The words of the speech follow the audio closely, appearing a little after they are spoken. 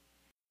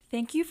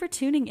Thank you for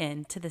tuning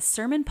in to this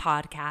sermon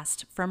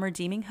podcast from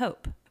Redeeming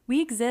Hope.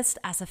 We exist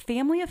as a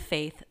family of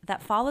faith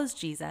that follows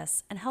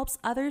Jesus and helps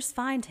others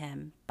find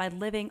him by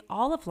living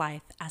all of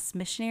life as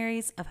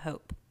missionaries of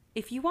hope.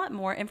 If you want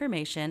more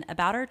information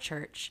about our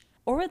church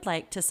or would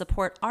like to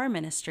support our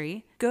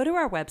ministry, go to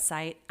our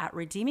website at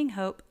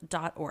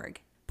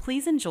redeeminghope.org.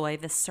 Please enjoy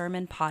this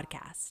sermon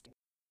podcast.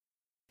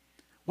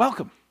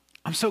 Welcome.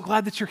 I'm so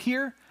glad that you're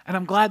here, and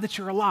I'm glad that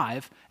you're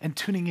alive and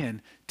tuning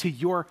in to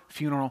your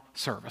funeral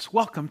service.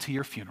 Welcome to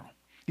your funeral.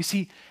 You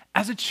see,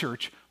 as a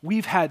church,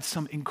 we've had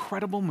some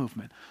incredible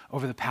movement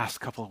over the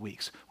past couple of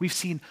weeks. We've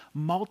seen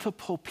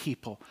multiple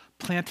people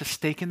plant a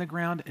stake in the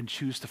ground and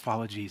choose to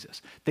follow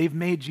Jesus. They've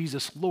made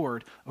Jesus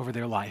Lord over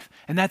their life,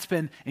 and that's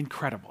been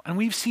incredible. And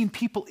we've seen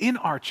people in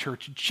our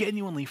church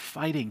genuinely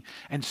fighting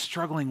and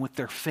struggling with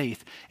their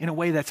faith in a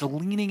way that's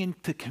leaning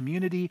into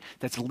community,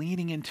 that's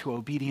leaning into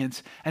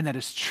obedience, and that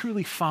is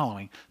truly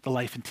following the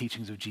life and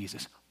teachings of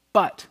Jesus.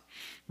 But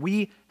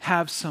we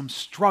have some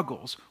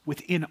struggles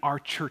within our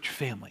church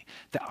family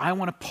that I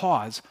want to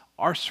pause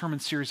our sermon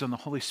series on the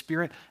Holy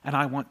Spirit and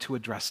I want to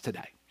address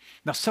today.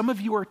 Now, some of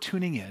you are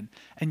tuning in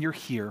and you're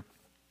here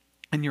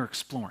and you're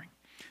exploring,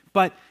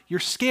 but you're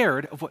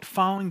scared of what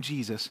following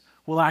Jesus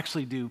will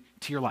actually do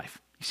to your life.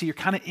 You see, you're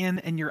kind of in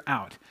and you're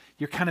out.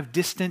 You're kind of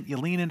distant, you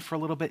lean in for a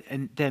little bit,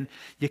 and then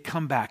you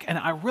come back. And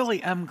I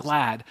really am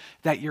glad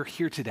that you're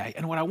here today.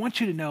 And what I want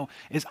you to know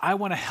is I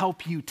want to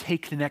help you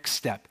take the next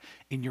step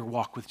in your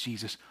walk with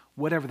Jesus,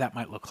 whatever that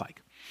might look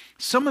like.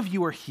 Some of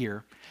you are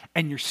here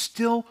and you're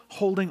still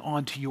holding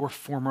on to your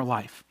former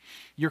life.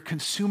 You're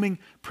consuming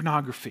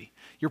pornography.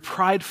 You're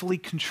pridefully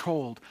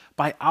controlled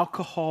by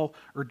alcohol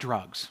or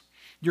drugs.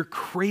 You're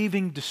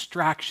craving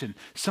distraction,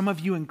 some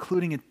of you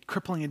including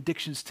crippling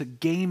addictions to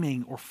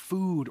gaming or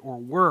food or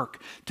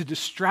work, to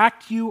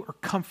distract you or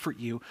comfort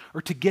you,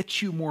 or to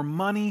get you more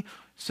money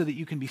so that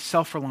you can be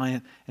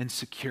self-reliant and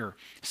secure.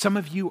 Some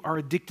of you are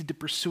addicted to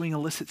pursuing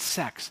illicit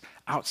sex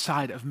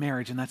outside of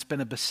marriage, and that's been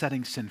a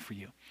besetting sin for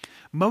you.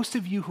 Most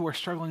of you who are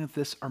struggling with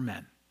this are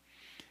men.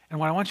 And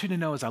what I want you to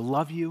know is I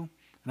love you,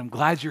 and I'm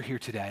glad you're here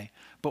today,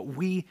 but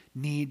we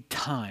need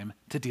time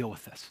to deal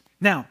with this.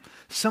 Now,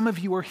 some of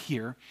you are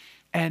here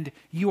and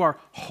you are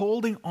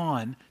holding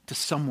on to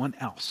someone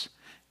else.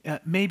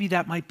 Maybe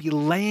that might be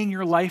laying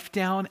your life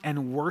down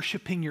and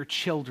worshiping your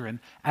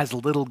children as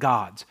little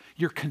gods.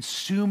 You're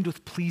consumed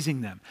with pleasing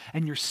them,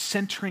 and you're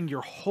centering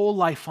your whole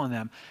life on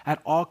them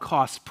at all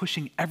costs,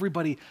 pushing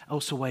everybody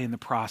else away in the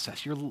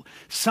process.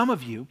 Some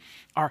of you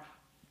are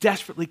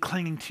desperately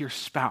clinging to your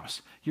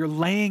spouse. You're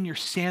laying your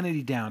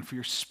sanity down for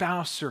your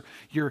spouse or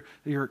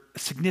your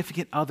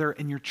significant other,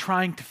 and you're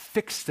trying to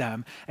fix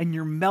them, and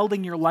you're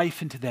melding your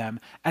life into them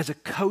as a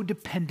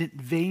codependent,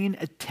 vain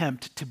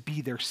attempt to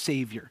be their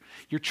savior.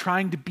 You're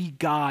trying to be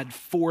God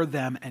for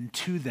them and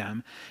to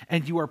them,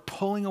 and you are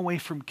pulling away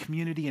from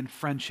community and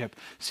friendship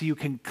so you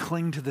can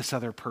cling to this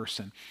other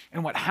person.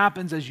 And what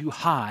happens as you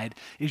hide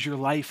is your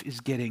life is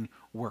getting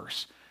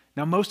worse.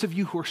 Now, most of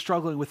you who are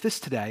struggling with this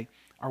today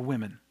are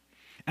women.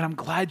 And I'm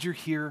glad you're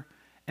here,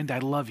 and I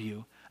love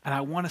you, and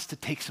I want us to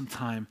take some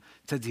time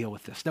to deal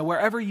with this. Now,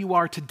 wherever you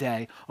are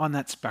today on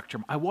that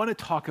spectrum, I want to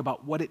talk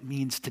about what it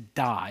means to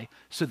die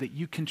so that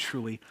you can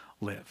truly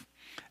live.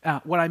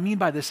 What I mean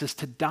by this is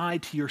to die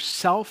to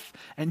yourself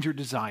and your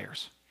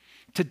desires,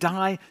 to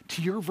die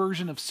to your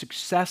version of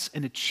success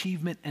and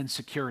achievement and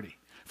security.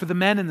 For the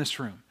men in this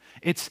room,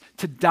 it's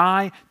to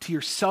die to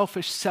your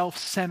selfish,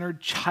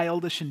 self-centered,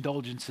 childish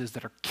indulgences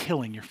that are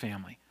killing your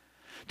family.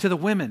 To the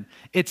women,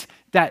 it's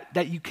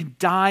that you can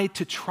die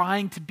to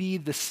trying to be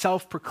the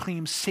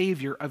self-proclaimed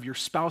savior of your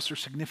spouse or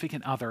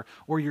significant other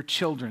or your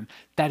children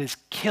that is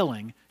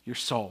killing your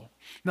soul.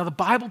 Now, the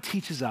Bible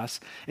teaches us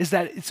is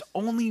that it's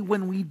only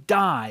when we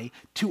die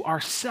to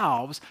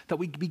ourselves that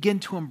we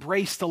begin to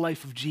embrace the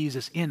life of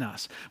Jesus in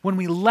us. When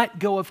we let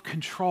go of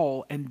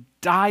control and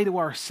die to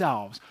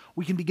ourselves,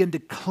 we can begin to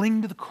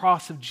cling to the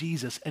cross of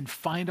Jesus and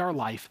find our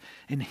life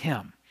in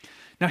him.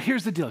 Now,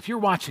 here's the deal. If you're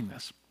watching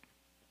this,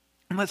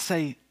 and let's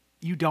say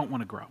you don't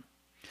want to grow.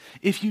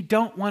 If you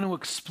don't want to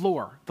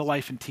explore the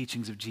life and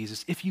teachings of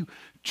Jesus, if you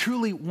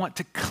truly want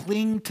to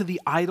cling to the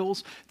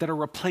idols that are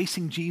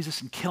replacing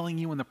Jesus and killing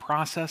you in the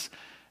process,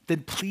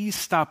 then please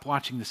stop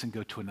watching this and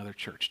go to another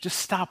church. Just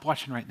stop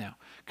watching right now,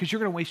 because you're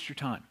going to waste your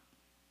time.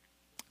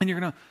 And you're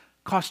going to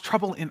cause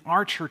trouble in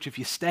our church if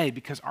you stay,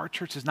 because our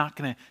church is not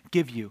going to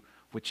give you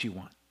what you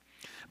want.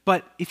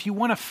 But if you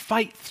want to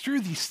fight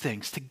through these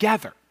things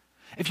together,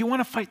 if you want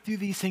to fight through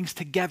these things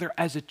together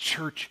as a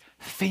church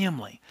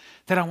family,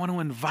 then I want to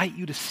invite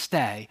you to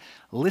stay,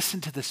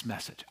 listen to this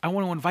message. I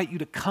want to invite you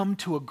to come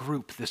to a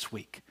group this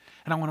week.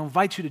 And I want to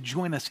invite you to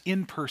join us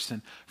in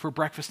person for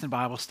breakfast and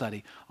Bible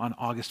study on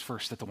August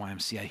 1st at the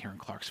YMCA here in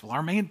Clarksville.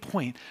 Our main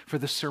point for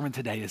this sermon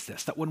today is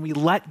this, that when we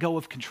let go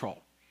of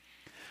control,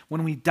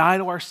 when we die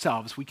to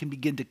ourselves, we can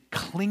begin to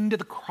cling to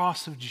the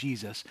cross of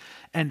Jesus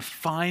and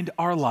find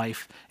our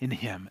life in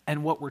him.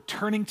 And what we're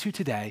turning to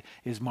today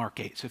is Mark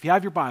 8. So if you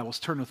have your Bibles,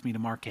 turn with me to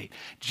Mark 8.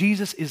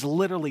 Jesus is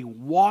literally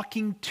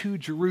walking to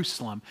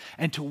Jerusalem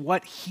and to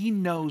what he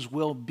knows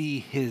will be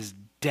his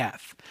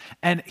death.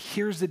 And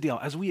here's the deal.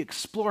 As we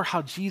explore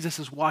how Jesus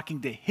is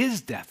walking to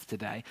his death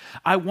today,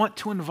 I want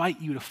to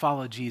invite you to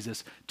follow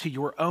Jesus to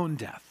your own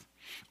death,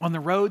 on the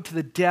road to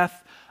the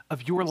death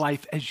of your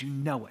life as you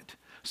know it,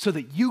 so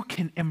that you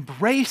can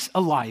embrace a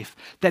life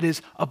that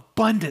is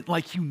abundant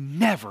like you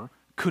never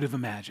could have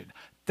imagined.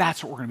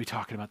 That's what we're going to be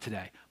talking about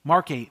today.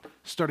 Mark 8,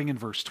 starting in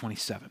verse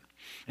 27.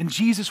 And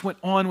Jesus went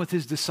on with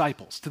his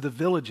disciples to the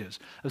villages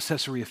of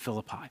Caesarea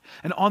Philippi.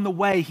 And on the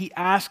way, he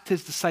asked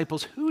his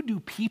disciples, "Who do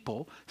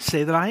people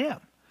say that I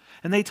am?"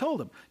 And they told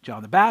him,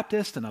 "John the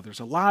Baptist, and others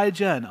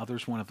Elijah, and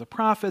others one of the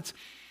prophets."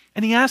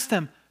 And he asked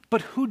them,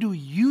 "But who do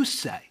you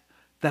say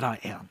that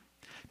I am?"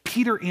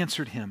 Peter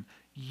answered him,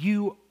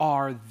 "You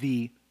are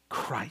the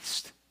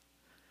Christ."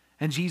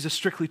 And Jesus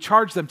strictly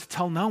charged them to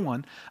tell no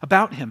one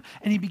about him.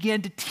 And he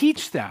began to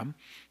teach them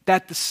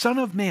that the Son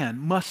of Man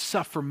must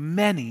suffer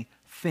many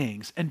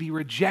things and be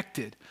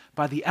rejected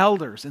by the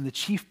elders and the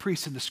chief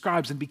priests and the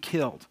scribes and be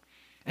killed,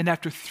 and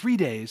after 3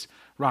 days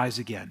rise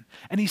again.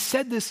 And he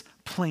said this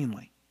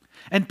plainly.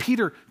 And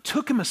Peter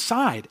took him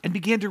aside and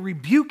began to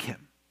rebuke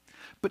him.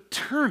 But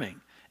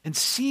turning and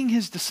seeing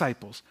his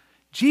disciples,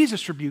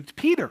 Jesus rebuked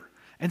Peter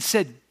and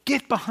said,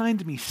 "Get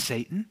behind me,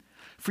 Satan,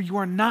 for you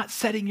are not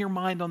setting your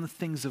mind on the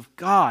things of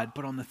God,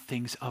 but on the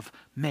things of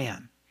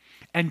man."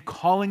 And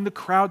calling the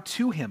crowd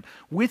to him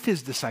with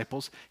his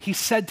disciples, he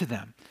said to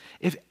them,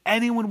 "If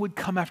anyone would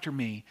come after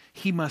me,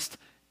 he must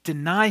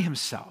deny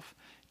himself,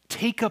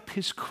 take up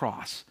his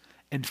cross,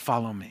 and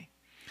follow me.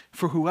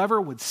 For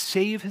whoever would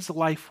save his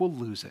life will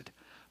lose it,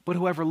 but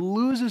whoever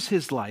loses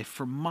his life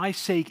for my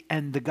sake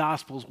and the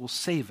gospel's will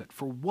save it.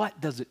 For what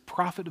does it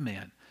profit a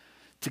man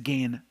to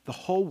gain the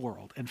whole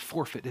world and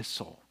forfeit his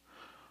soul?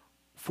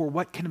 For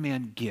what can a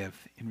man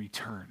give in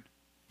return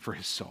for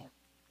his soul?"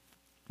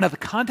 Now, the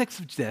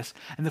context of this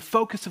and the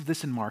focus of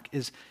this in Mark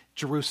is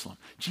Jerusalem.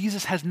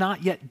 Jesus has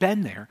not yet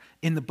been there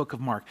in the book of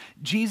Mark.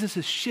 Jesus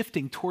is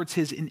shifting towards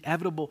his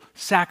inevitable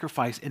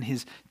sacrifice and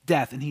his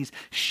death. And he's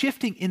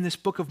shifting in this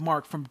book of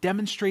Mark from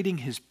demonstrating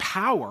his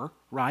power,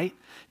 right,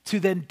 to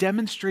then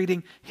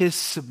demonstrating his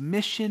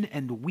submission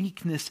and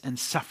weakness and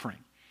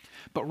suffering.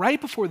 But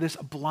right before this,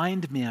 a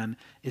blind man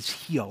is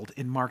healed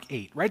in Mark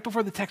 8, right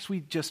before the text we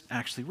just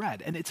actually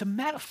read. And it's a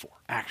metaphor,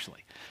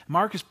 actually.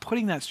 Mark is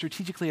putting that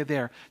strategically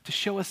there to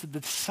show us that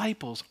the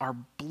disciples are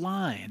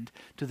blind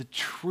to the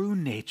true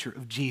nature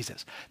of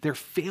Jesus. They're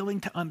failing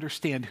to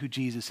understand who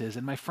Jesus is.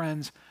 And my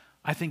friends,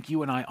 I think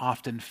you and I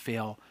often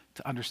fail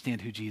to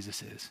understand who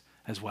Jesus is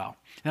as well.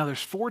 Now,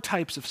 there's 4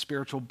 types of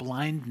spiritual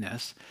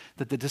blindness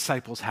that the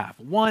disciples have.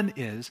 One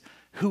is,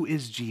 who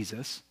is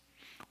Jesus?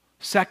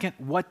 Second,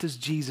 what does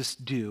Jesus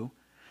do?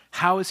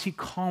 How is he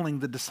calling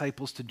the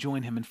disciples to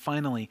join him? And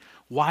finally,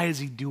 why is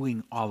he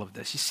doing all of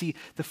this? You see,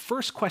 the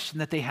first question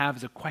that they have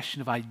is a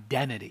question of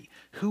identity.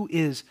 Who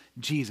is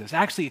Jesus?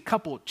 Actually, a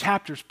couple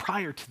chapters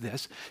prior to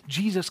this,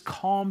 Jesus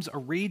calms a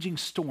raging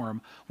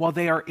storm while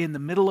they are in the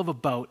middle of a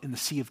boat in the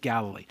Sea of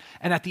Galilee.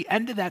 And at the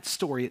end of that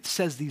story, it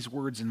says these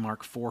words in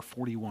Mark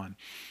 4:41.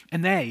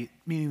 And they,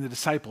 meaning the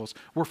disciples,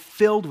 were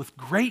filled with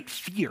great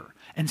fear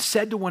and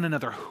said to one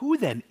another, "Who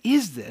then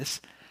is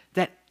this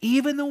that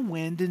even the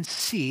wind and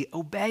sea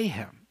obey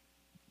him?"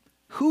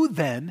 Who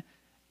then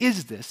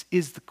is this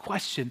is the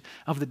question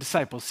of the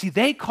disciples. See,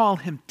 they call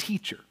him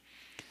teacher.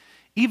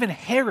 Even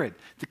Herod,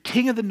 the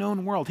king of the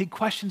known world, he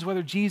questions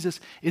whether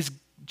Jesus is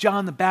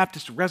John the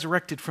Baptist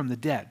resurrected from the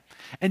dead.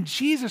 And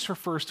Jesus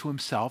refers to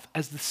himself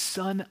as the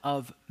Son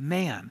of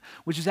Man,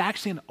 which is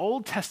actually an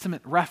Old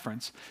Testament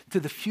reference to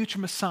the future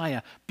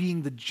Messiah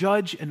being the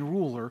judge and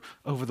ruler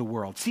over the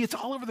world. See, it's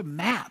all over the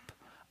map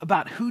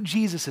about who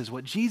Jesus is,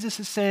 what Jesus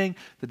is saying,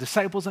 the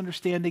disciples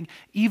understanding,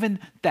 even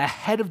the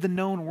head of the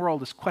known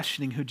world is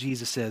questioning who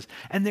Jesus is.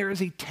 And there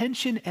is a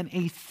tension and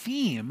a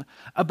theme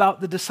about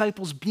the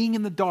disciples being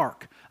in the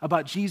dark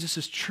about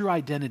Jesus' true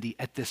identity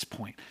at this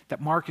point,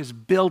 that Mark is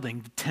building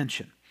the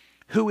tension.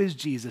 Who is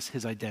Jesus,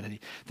 his identity?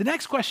 The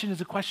next question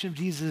is a question of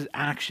Jesus'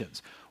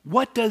 actions.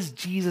 What does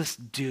Jesus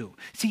do?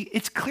 See,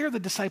 it's clear the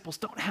disciples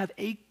don't have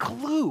a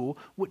clue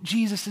what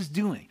Jesus is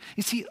doing.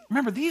 You see,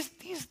 remember, these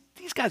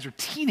guys are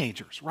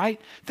teenagers, right?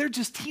 They're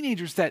just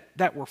teenagers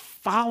that were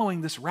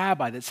following this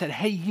rabbi that said,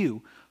 "Hey,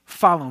 you,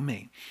 follow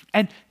me."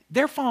 And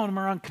they're following him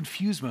around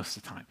confused most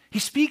of the time. He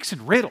speaks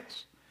in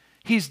riddles.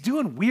 He's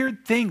doing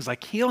weird things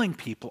like healing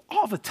people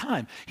all the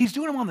time. He's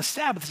doing them on the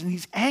Sabbaths, and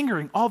he's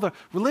angering all the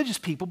religious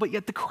people, but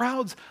yet the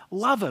crowds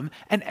love him,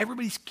 and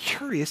everybody's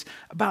curious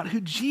about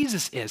who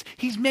Jesus is.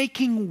 He's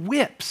making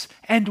whips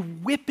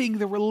and whipping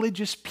the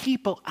religious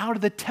people out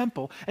of the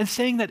temple and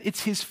saying that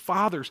it's his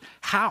Father's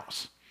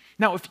house.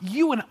 Now, if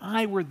you and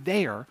I were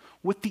there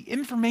with the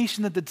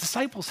information that the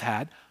disciples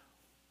had,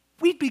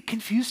 we'd be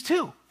confused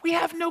too. We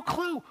have no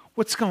clue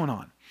what's going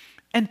on.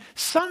 And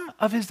some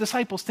of his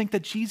disciples think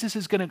that Jesus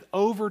is going to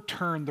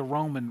overturn the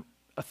Roman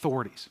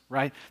authorities,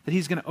 right? That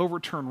he's going to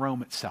overturn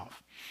Rome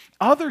itself.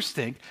 Others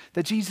think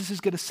that Jesus is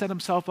going to set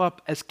himself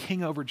up as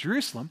king over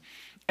Jerusalem.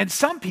 And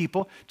some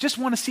people just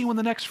want to see when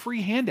the next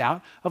free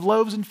handout of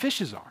loaves and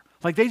fishes are.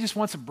 Like they just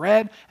want some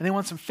bread and they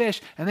want some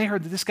fish, and they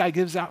heard that this guy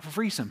gives out for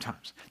free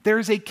sometimes. There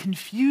is a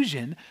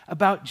confusion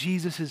about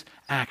Jesus'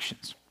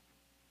 actions.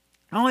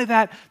 Not only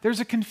that,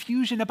 there's a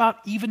confusion about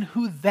even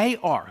who they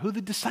are, who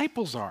the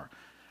disciples are.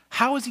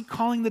 How is he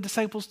calling the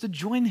disciples to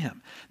join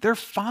him? They're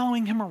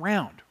following him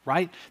around,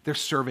 right? They're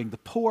serving the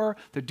poor.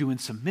 They're doing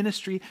some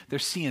ministry. They're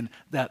seeing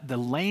the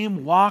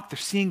lame walk. They're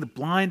seeing the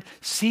blind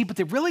see, but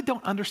they really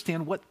don't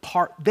understand what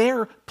part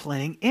they're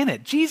playing in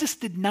it. Jesus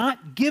did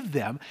not give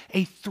them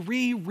a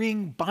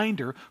 3-ring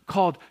binder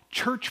called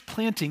church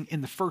planting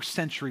in the first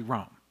century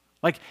Rome.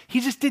 Like,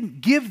 he just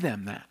didn't give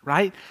them that,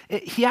 right?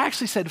 He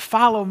actually said,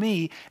 follow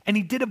me, and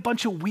he did a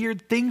bunch of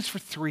weird things for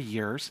 3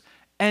 years,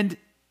 and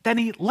then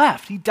he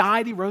left. He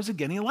died, he rose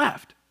again, he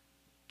left.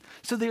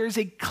 So there is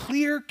a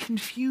clear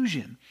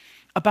confusion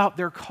about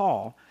their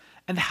call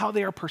and how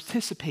they are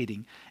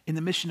participating in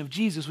the mission of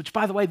Jesus, which,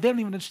 by the way, they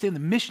don't even understand the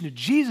mission of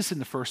Jesus in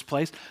the first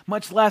place,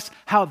 much less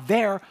how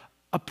they're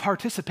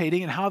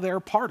participating and how they're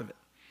a part of it.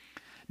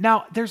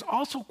 Now, there's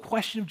also a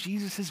question of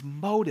Jesus'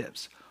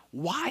 motives.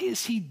 Why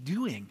is he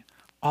doing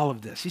all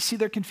of this? You see,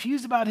 they're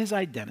confused about his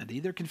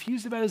identity. They're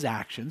confused about his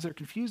actions. They're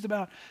confused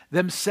about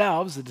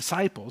themselves, the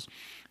disciples.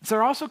 So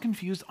they're also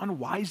confused on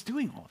why he's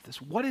doing all of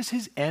this. What is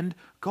his end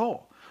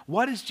goal?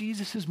 What is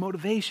Jesus'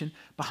 motivation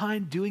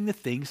behind doing the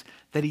things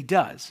that he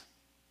does?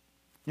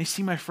 You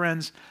see, my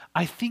friends,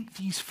 I think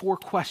these 4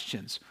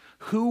 questions,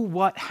 who,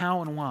 what,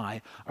 how, and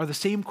why, are the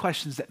same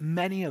questions that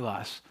many of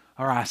us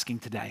are asking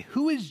today.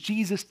 Who is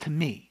Jesus to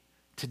me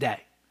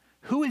today?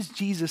 Who is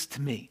Jesus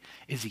to me?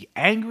 Is he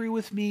angry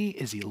with me?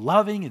 Is he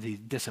loving? Is he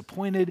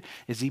disappointed?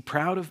 Is he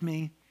proud of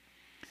me?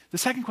 The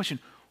second question,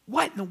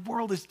 what in the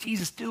world is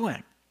Jesus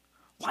doing?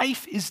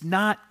 Life is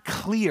not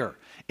clear.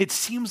 It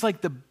seems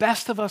like the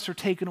best of us are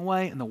taken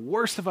away and the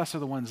worst of us are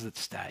the ones that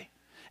stay.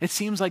 It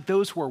seems like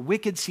those who are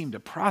wicked seem to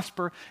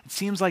prosper. It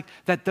seems like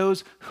that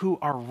those who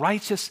are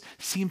righteous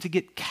seem to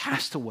get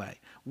cast away.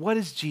 What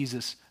is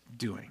Jesus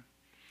doing?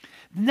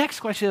 Next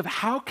question of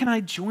how can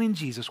I join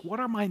Jesus? What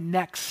are my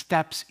next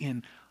steps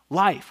in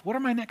life? What are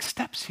my next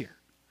steps here?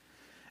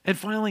 And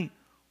finally,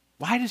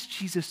 why does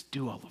Jesus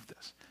do all of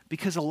this?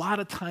 Because a lot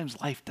of times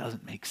life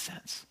doesn't make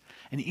sense.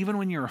 And even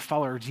when you're a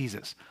follower of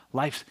Jesus,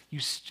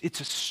 it's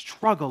a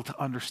struggle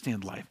to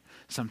understand life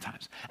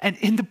sometimes. And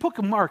in the book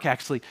of Mark,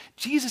 actually,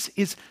 Jesus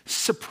is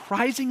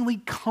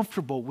surprisingly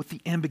comfortable with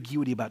the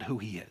ambiguity about who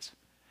he is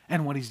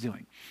and what he's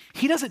doing.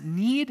 He doesn't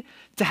need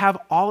to have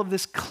all of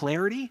this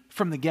clarity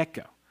from the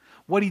get-go.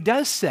 What he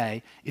does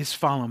say is,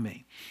 follow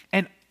me.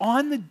 And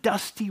on the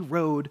dusty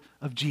road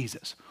of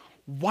Jesus,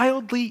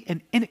 wildly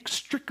and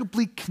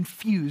inextricably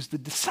confused, the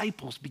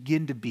disciples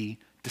begin to be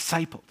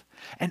discipled.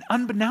 And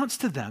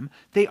unbeknownst to them,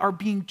 they are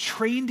being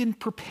trained and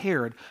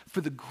prepared for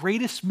the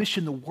greatest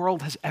mission the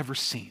world has ever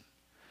seen.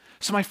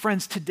 So my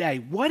friends, today,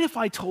 what if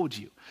I told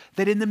you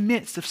that in the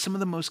midst of some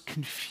of the most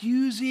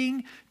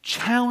confusing,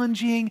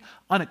 challenging,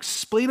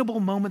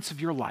 unexplainable moments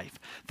of your life,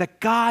 that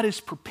God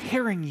is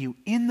preparing you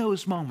in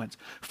those moments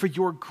for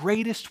your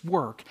greatest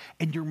work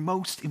and your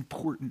most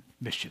important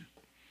mission?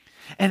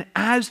 And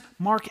as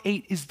Mark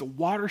 8 is the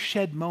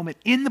watershed moment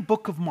in the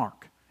book of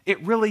Mark,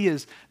 it really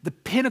is the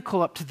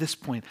pinnacle up to this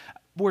point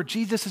where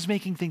Jesus is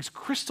making things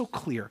crystal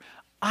clear.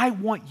 I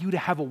want you to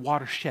have a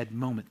watershed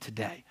moment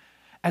today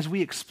as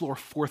we explore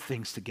 4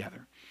 things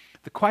together.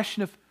 The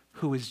question of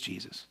who is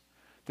Jesus?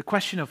 The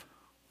question of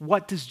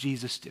what does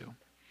Jesus do?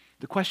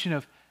 The question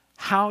of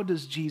how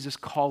does Jesus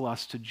call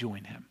us to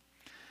join him?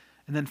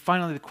 And then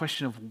finally, the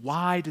question of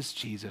why does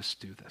Jesus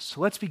do this?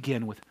 So let's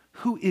begin with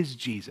who is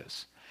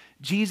Jesus?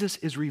 Jesus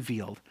is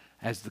revealed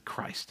as the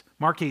Christ.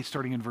 Mark 8,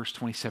 starting in verse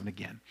 27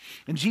 again.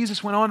 And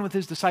Jesus went on with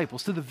his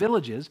disciples to the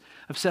villages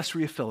of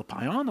Caesarea Philippi.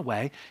 And on the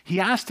way, he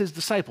asked his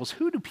disciples,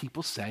 who do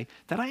people say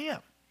that I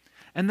am?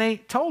 And they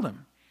told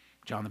him,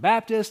 John the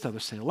Baptist,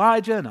 others say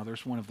Elijah, and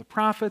others one of the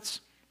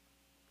prophets.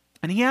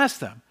 And he asked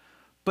them,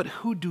 but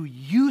who do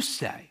you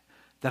say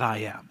that I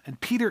am?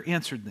 And Peter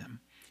answered them,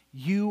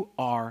 you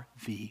are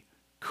the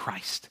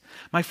Christ.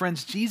 My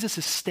friends, Jesus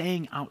is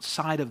staying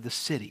outside of the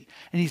city,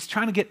 and he's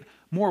trying to get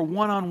more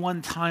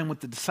one-on-one time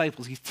with the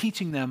disciples. He's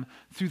teaching them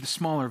through the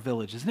smaller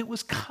villages. And it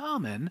was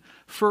common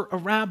for a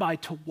rabbi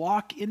to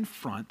walk in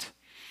front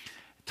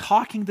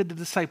talking to the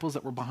disciples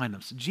that were behind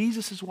them. So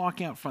Jesus is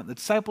walking out front. The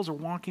disciples are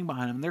walking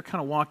behind him, and they're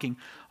kind of walking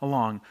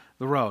along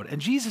the road.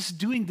 And Jesus is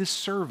doing this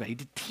survey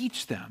to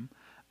teach them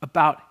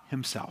about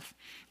himself.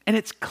 And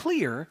it's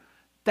clear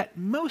that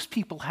most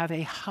people have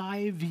a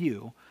high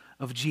view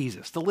of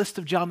Jesus. The list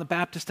of John the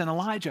Baptist and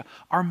Elijah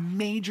are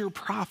major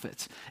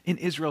prophets in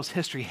Israel's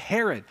history.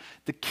 Herod,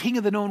 the king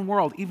of the known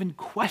world, even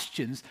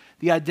questions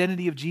the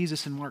identity of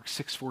Jesus in Mark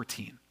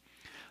 6:14.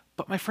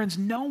 But my friends,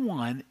 no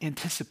one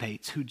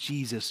anticipates who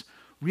Jesus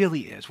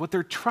really is. What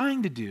they're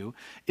trying to do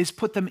is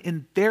put them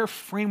in their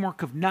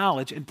framework of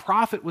knowledge, and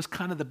prophet was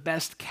kind of the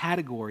best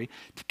category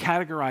to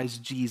categorize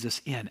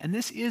Jesus in. And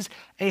this is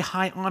a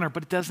high honor,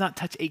 but it does not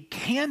touch a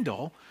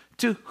candle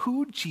to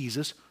who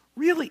Jesus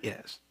really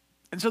is.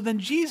 And so then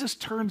Jesus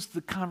turns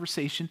the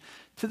conversation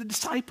to the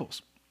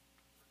disciples.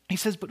 He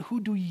says, but who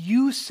do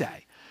you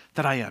say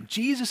that I am?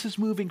 Jesus is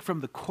moving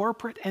from the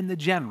corporate and the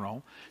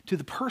general to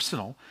the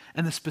personal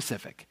and the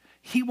specific.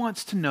 He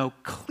wants to know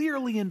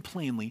clearly and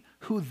plainly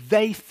who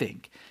they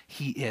think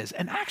he is.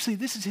 And actually,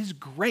 this is his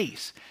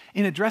grace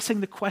in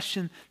addressing the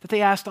question that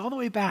they asked all the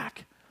way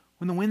back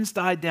when the winds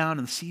died down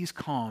and the seas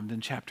calmed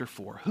in chapter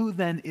 4. Who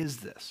then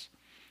is this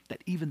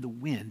that even the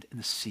wind and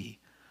the sea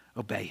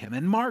obey him?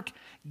 And Mark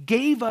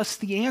gave us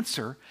the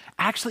answer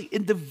actually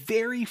in the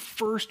very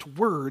first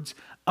words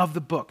of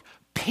the book.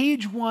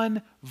 Page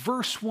 1,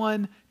 verse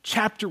 1,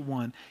 chapter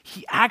 1,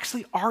 he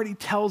actually already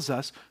tells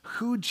us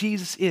who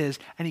Jesus is,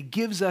 and he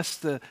gives us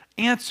the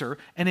answer,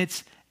 and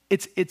it's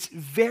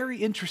very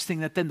interesting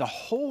that then the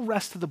whole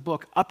rest of the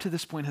book up to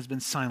this point has been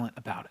silent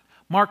about it.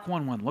 Mark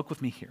 1:1, look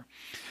with me here.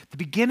 The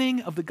beginning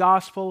of the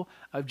gospel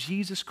of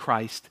Jesus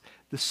Christ,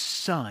 the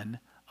Son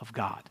of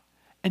God.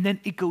 And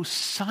then it goes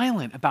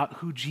silent about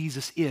who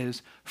Jesus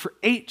is for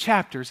 8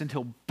 chapters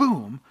until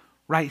boom,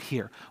 right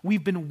here.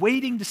 We've been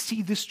waiting to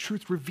see this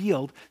truth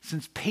revealed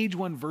since page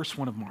 1, verse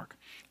 1 of Mark.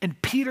 And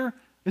Peter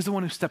is the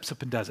one who steps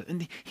up and does it.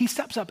 And he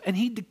steps up and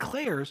he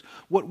declares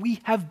what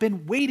we have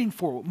been waiting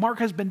for. What Mark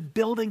has been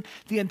building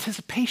the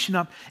anticipation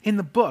up in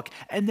the book.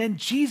 And then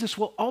Jesus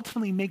will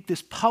ultimately make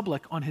this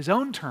public on his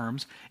own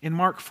terms in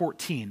Mark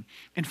 14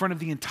 in front of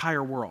the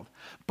entire world.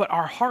 But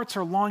our hearts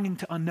are longing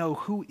to know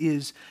who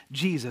is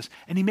Jesus.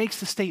 And he makes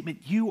the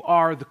statement, you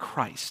are the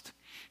Christ.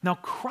 Now,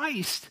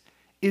 Christ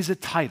is a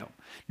title.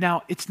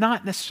 Now, it's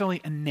not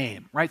necessarily a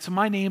name, right? So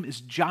my name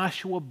is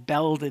Joshua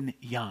Belden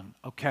Young,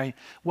 okay?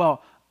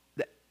 Well,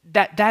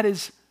 that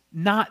is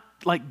not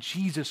like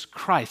Jesus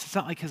Christ. It's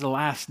not like his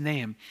last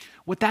name.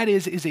 What that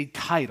is a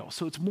title.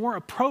 So it's more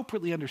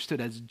appropriately understood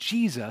as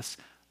Jesus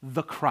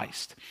the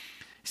Christ.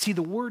 See,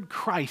 the word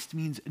Christ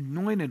means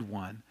anointed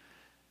one,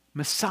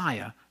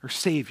 Messiah, or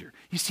Savior.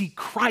 You see,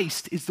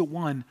 Christ is the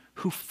one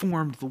who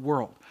formed the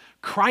world.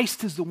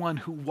 Christ is the one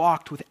who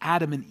walked with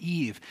Adam and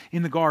Eve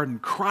in the garden.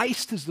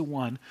 Christ is the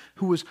one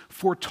who was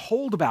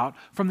foretold about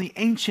from the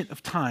ancient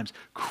of times.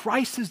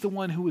 Christ is the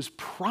one who was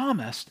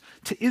promised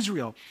to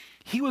Israel.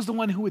 He was the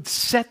one who would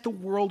set the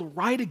world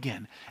right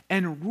again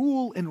and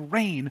rule and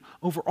reign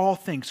over all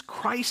things.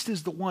 Christ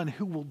is the one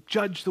who will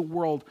judge the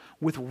world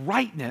with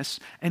rightness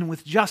and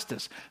with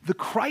justice. The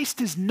Christ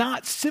is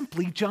not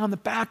simply John the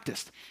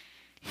Baptist.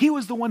 He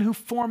was the one who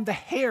formed the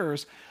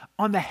hairs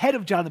on the head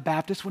of John the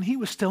Baptist when he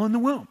was still in the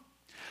womb.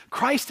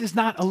 Christ is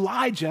not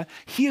Elijah.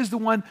 He is the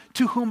one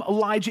to whom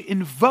Elijah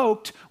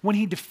invoked when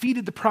he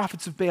defeated the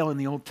prophets of Baal in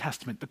the Old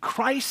Testament. The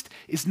Christ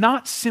is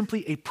not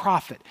simply a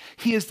prophet.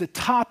 He is the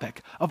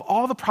topic of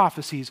all the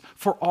prophecies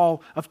for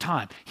all of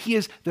time. He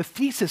is the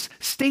thesis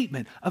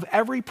statement of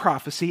every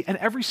prophecy and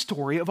every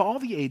story of all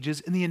the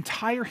ages in the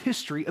entire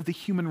history of the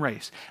human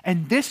race.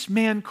 And this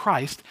man,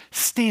 Christ,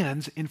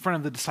 stands in front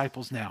of the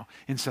disciples now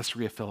in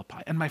Caesarea Philippi.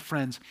 And my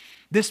friends,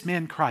 this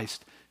man,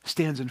 Christ,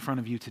 stands in front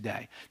of you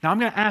today. Now I'm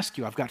going to ask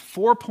you, I've got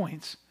 4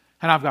 points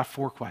and I've got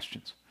 4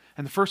 questions.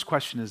 And the first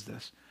question is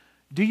this: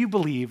 do you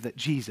believe that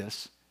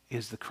Jesus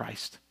is the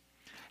Christ?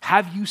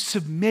 Have you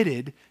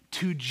submitted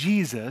to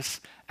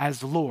Jesus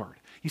as Lord?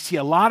 You see,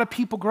 a lot of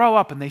people grow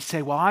up and they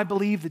say, well, I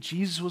believe that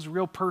Jesus was a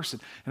real person,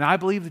 and I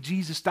believe that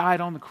Jesus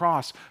died on the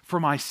cross for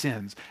my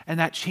sins, and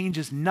that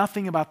changes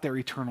nothing about their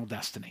eternal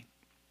destiny.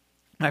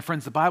 My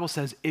friends, the Bible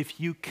says if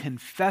you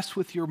confess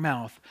with your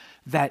mouth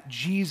that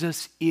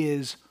Jesus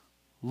is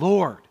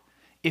Lord,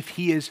 if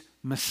he is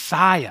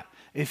Messiah,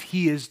 if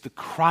he is the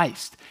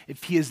Christ,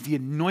 if he is the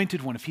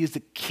anointed one, if he is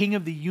the King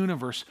of the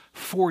universe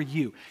for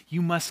you,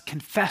 you must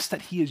confess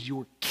that he is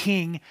your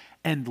King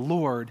and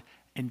Lord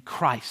and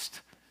Christ,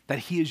 that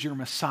he is your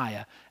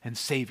Messiah and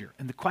Savior.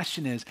 And the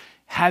question is,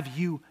 have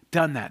you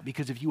done that?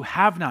 Because if you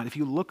have not, if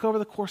you look over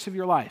the course of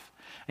your life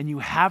and you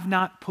have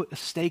not put a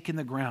stake in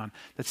the ground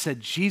that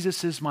said,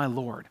 Jesus is my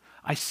Lord,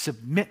 I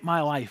submit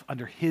my life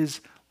under his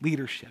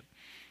leadership,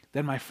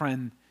 then my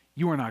friend,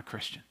 you are not a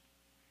Christian.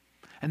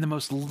 And the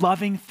most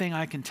loving thing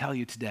I can tell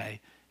you today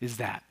is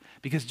that.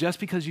 Because just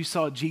because you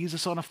saw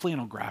Jesus on a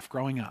flannel graph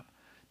growing up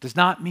does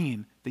not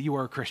mean that you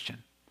are a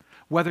Christian.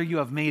 Whether you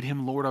have made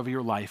him Lord over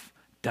your life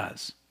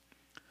does.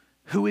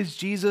 Who is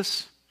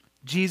Jesus?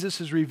 Jesus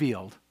is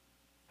revealed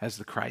as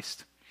the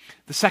Christ.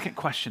 The second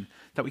question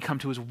that we come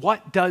to is,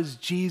 what does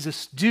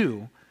Jesus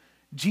do?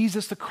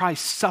 Jesus the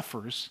Christ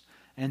suffers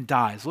and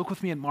dies. Look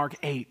with me at Mark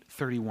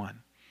 8:31.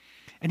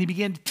 And he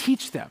began to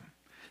teach them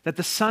that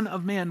the Son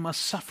of Man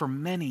must suffer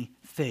many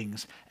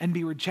things and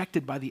be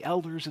rejected by the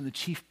elders and the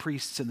chief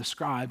priests and the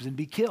scribes and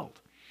be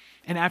killed,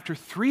 and after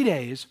 3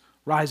 days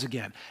rise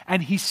again.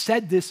 And he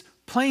said this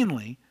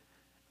plainly,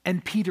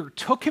 and Peter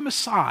took him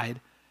aside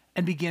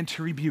and began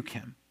to rebuke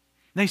him.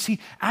 Now you see,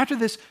 after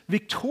this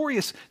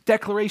victorious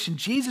declaration,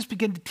 Jesus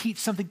began to teach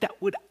something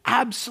that would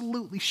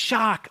absolutely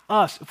shock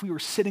us if we were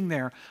sitting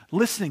there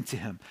listening to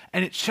him.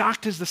 And it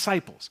shocked his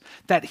disciples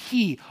that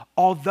he,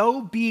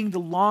 although being the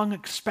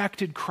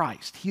long-expected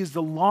Christ, he is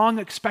the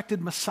long-expected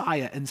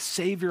Messiah and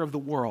Savior of the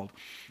world,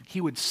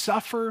 he would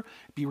suffer,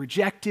 be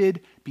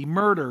rejected, be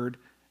murdered,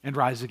 and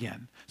rise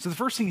again. So the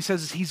first thing he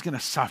says is he's going to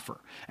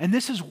suffer. And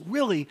this is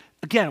really,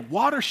 again,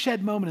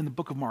 watershed moment in the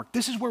book of Mark.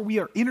 This is where we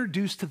are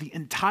introduced to the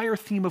entire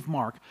theme of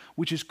Mark,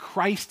 which is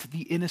Christ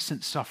the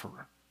innocent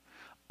sufferer.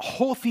 The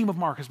whole theme of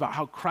Mark is about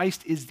how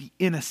Christ is the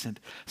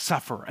innocent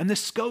sufferer. And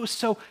this goes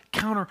so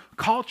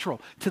countercultural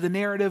to the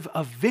narrative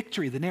of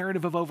victory, the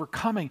narrative of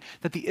overcoming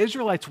that the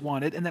Israelites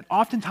wanted and that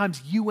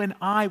oftentimes you and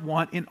I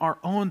want in our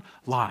own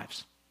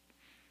lives.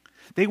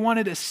 They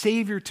wanted a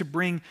Savior to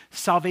bring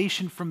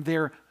salvation from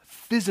their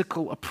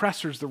physical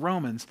oppressors, the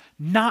Romans,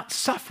 not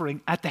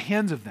suffering at the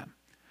hands of them,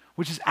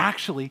 which is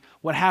actually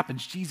what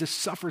happens. Jesus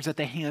suffers at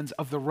the hands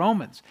of the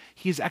Romans.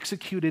 He is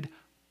executed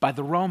by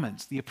the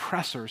Romans, the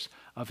oppressors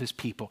of his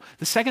people.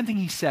 The second thing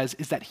he says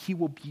is that he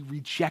will be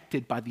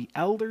rejected by the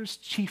elders,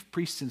 chief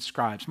priests, and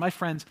scribes. My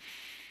friends,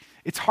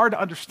 it's hard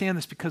to understand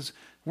this because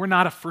we're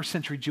not a first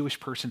century Jewish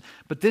person,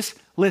 but this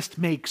list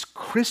makes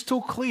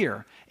crystal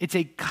clear it's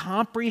a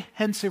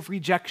comprehensive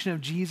rejection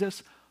of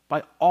Jesus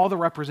by all the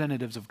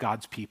representatives of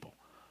God's people.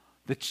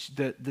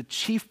 The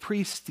chief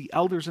priests, the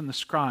elders, and the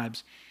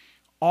scribes,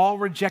 all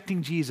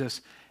rejecting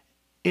Jesus.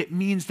 It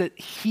means that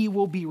he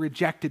will be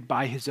rejected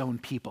by his own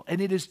people.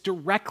 And it is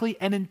directly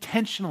and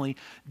intentionally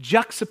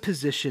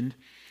juxtapositioned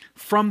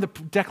from the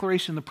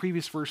declaration in the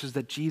previous verses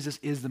that Jesus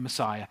is the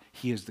Messiah,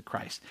 he is the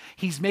Christ.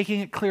 He's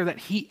making it clear that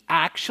he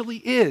actually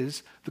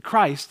is the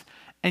Christ,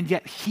 and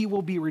yet he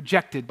will be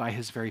rejected by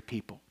his very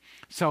people.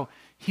 So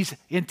he's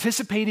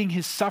anticipating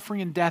his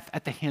suffering and death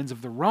at the hands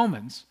of the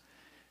Romans.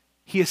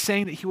 He is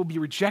saying that he will be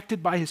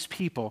rejected by his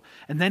people,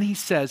 and then he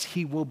says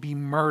he will be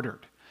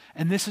murdered.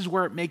 And this is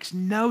where it makes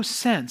no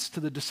sense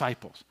to the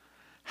disciples.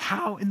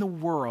 How in the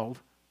world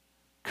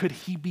could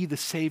he be the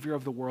Savior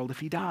of the world if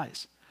he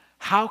dies?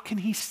 How can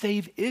he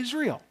save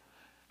Israel?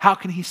 How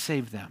can he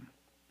save them?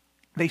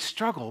 They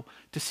struggle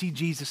to see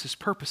Jesus'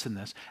 purpose in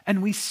this.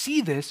 And we see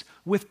this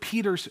with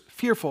Peter's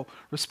fearful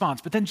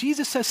response. But then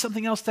Jesus says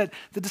something else that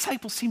the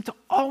disciples seem to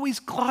always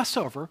gloss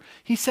over.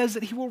 He says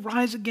that he will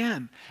rise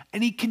again.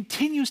 And he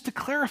continues to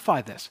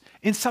clarify this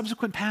in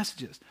subsequent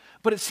passages.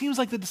 But it seems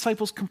like the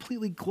disciples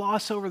completely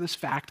gloss over this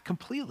fact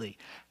completely.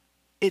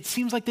 It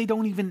seems like they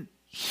don't even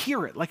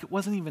hear it, like it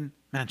wasn't even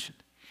mentioned.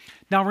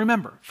 Now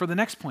remember, for the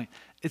next point,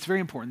 it's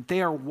very important.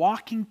 They are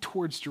walking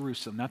towards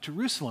Jerusalem. Now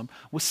Jerusalem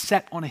was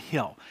set on a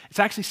hill. It's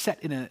actually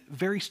set in a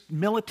very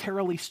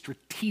militarily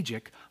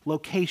strategic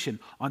location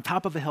on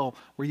top of a hill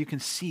where you can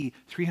see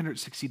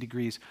 360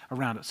 degrees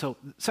around it. So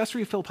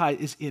Caesarea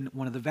Philippi is in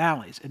one of the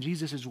valleys, and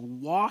Jesus is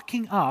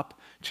walking up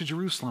to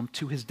Jerusalem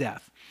to his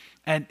death.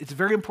 And it's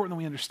very important that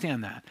we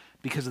understand that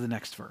because of the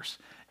next verse.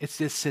 It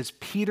says,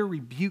 Peter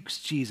rebukes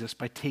Jesus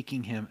by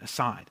taking him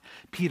aside.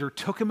 Peter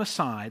took him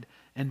aside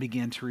and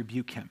began to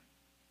rebuke him.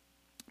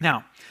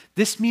 Now,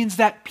 this means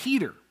that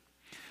Peter,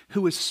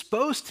 who is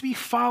supposed to be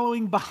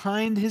following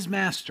behind his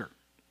master,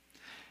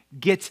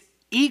 gets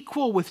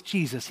equal with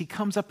Jesus. He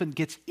comes up and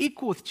gets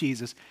equal with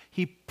Jesus.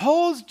 He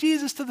pulls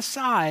Jesus to the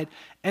side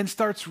and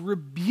starts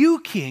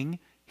rebuking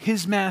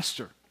his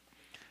master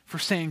for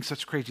saying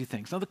such crazy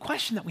things. Now, the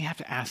question that we have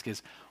to ask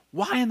is,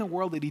 why in the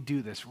world did he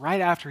do this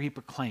right after he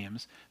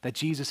proclaims that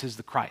Jesus is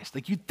the Christ?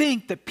 Like, you'd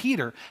think that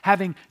Peter,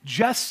 having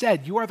just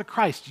said, you are the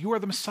Christ, you are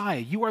the Messiah,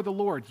 you are the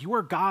Lord, you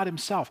are God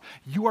himself,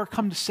 you are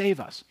come to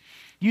save us.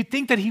 You'd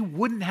think that he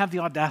wouldn't have the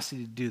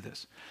audacity to do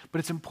this. But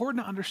it's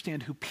important to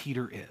understand who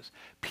Peter is.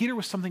 Peter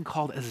was something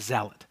called a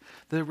zealot.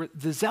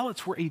 The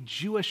zealots were a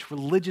Jewish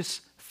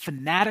religious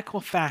fanatical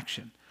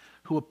faction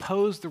who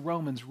opposed the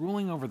Romans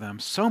ruling over them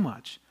so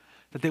much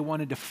that they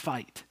wanted to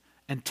fight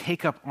and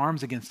take up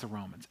arms against the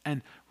Romans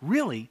and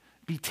really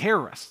be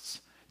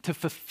terrorists to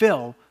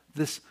fulfill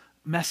this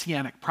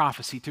messianic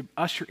prophecy, to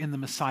usher in the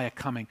Messiah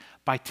coming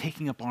by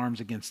taking up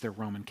arms against their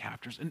Roman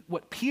captors. And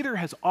what Peter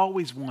has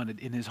always wanted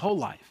in his whole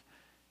life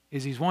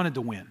is he's wanted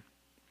to win.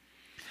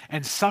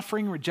 And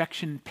suffering,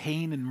 rejection,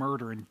 pain, and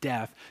murder and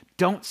death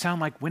don't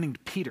sound like winning to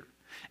Peter.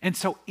 And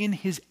so in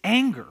his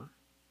anger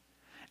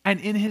and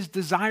in his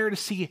desire to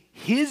see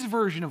his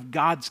version of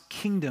God's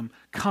kingdom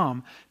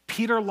come,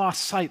 Peter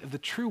lost sight of the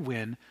true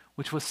win,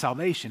 which was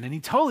salvation. And he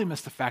totally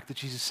missed the fact that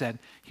Jesus said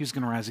he was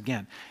going to rise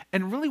again.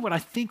 And really what I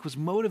think was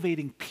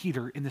motivating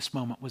Peter in this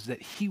moment was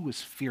that he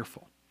was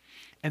fearful.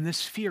 And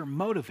this fear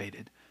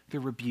motivated the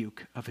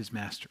rebuke of his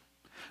master.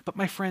 But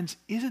my friends,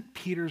 isn't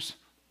Peter's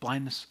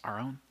blindness our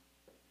own?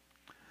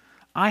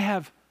 I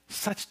have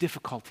such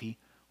difficulty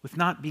with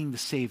not being the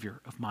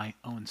savior of my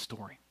own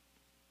story.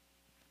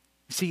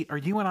 See, are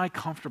you and I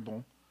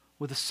comfortable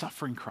with a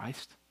suffering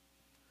Christ?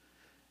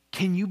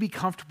 Can you be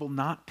comfortable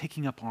not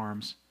picking up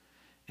arms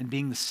and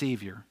being the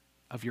savior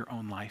of your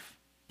own life?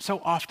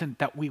 So often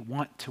that we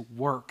want to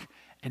work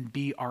and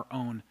be our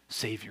own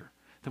savior,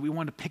 that we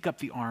want to pick up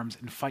the arms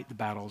and fight the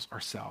battles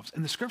ourselves.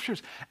 And the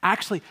scriptures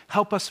actually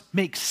help us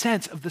make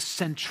sense of the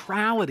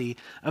centrality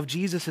of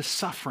Jesus'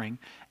 suffering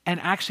and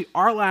actually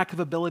our lack of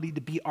ability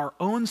to be our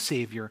own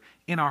Savior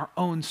in our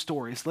own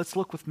stories. Let's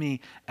look with me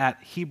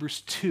at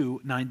Hebrews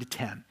 2,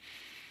 9-10.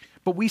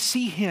 But we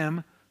see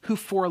him who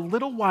for a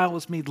little while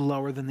was made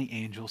lower than the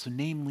angels,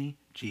 namely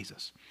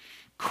Jesus,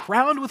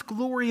 crowned with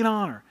glory and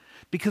honor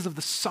because of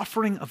the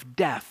suffering of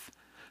death,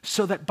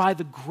 so that by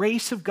the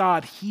grace of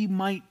God he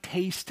might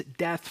taste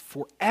death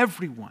for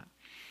everyone.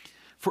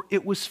 For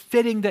it was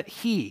fitting that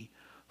he,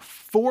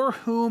 for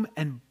whom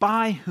and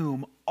by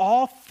whom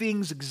all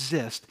things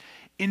exist,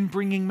 in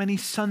bringing many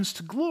sons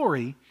to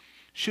glory,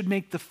 should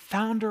make the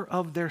founder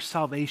of their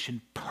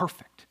salvation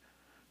perfect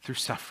through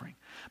suffering.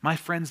 My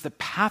friends, the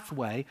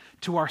pathway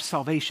to our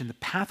salvation, the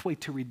pathway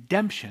to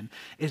redemption,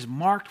 is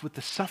marked with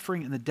the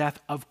suffering and the death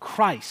of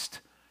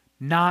Christ,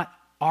 not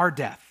our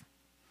death.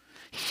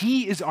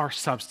 He is our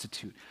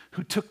substitute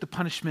who took the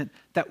punishment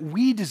that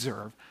we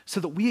deserve so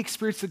that we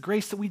experience the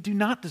grace that we do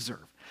not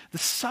deserve. The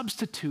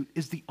substitute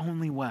is the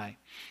only way.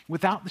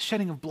 Without the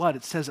shedding of blood,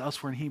 it says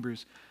elsewhere in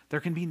Hebrews, there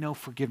can be no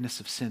forgiveness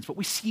of sins. But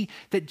we see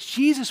that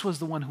Jesus was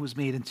the one who was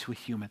made into a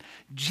human.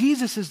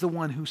 Jesus is the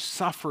one who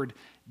suffered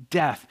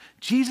death.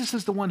 Jesus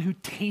is the one who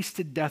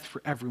tasted death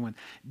for everyone.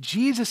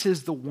 Jesus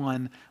is the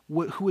one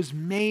who was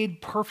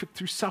made perfect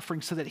through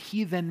suffering so that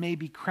he then may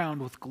be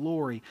crowned with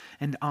glory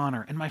and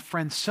honor. And my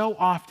friends, so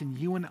often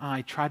you and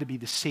I try to be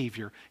the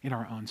Savior in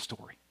our own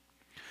story.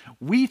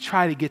 We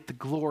try to get the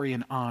glory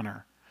and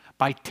honor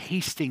by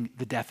tasting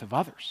the death of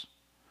others.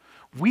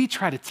 We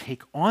try to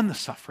take on the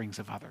sufferings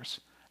of others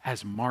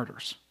as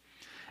martyrs.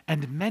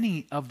 And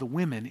many of the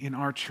women in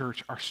our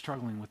church are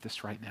struggling with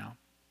this right now.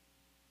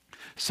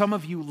 Some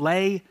of you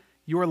lay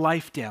your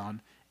life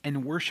down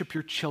and worship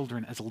your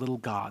children as little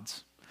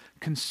gods,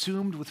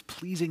 consumed with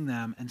pleasing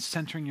them and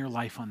centering your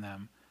life on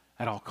them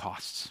at all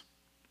costs.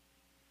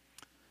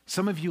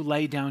 Some of you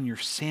lay down your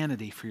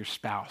sanity for your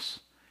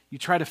spouse. You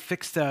try to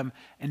fix them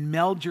and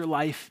meld your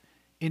life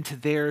into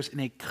theirs in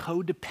a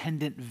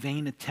codependent,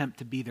 vain attempt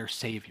to be their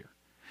savior.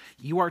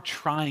 You are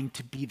trying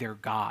to be their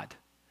God.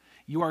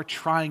 You are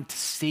trying to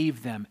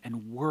save them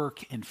and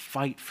work and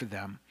fight for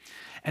them.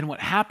 And what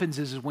happens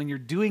is when you're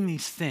doing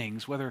these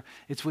things, whether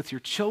it's with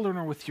your children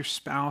or with your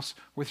spouse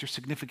or with your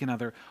significant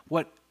other,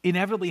 what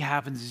inevitably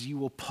happens is you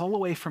will pull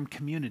away from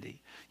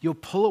community. You'll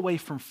pull away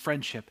from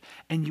friendship,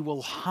 and you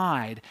will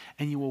hide,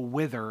 and you will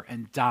wither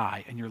and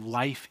die, and your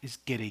life is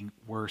getting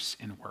worse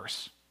and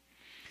worse.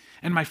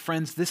 And my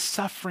friends, this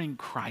suffering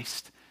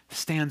Christ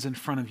stands in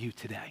front of you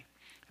today.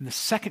 And the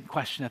second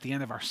question at the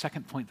end of our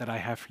second point that I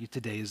have for you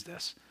today is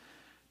this.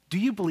 Do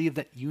you believe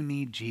that you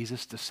need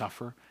Jesus to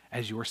suffer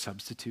as your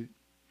substitute?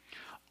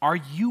 Are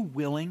you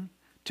willing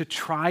to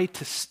try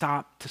to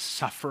stop to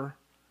suffer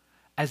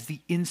as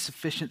the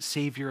insufficient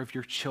savior of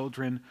your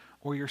children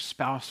or your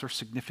spouse or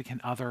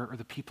significant other or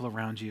the people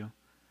around you?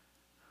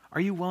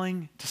 Are you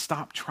willing to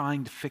stop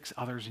trying to fix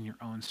others in your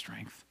own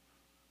strength?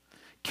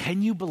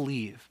 Can you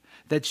believe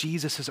that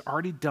Jesus has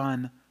already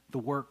done the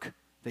work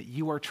that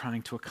you are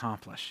trying to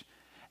accomplish?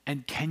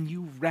 And can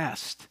you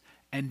rest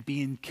and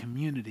be in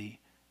community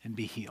and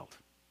be healed?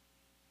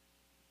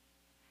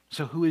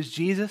 So who is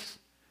Jesus?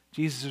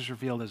 Jesus is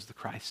revealed as the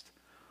Christ.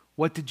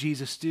 What did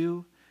Jesus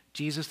do?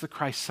 Jesus the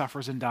Christ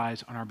suffers and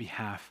dies on our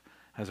behalf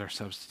as our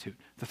substitute.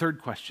 The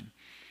third question,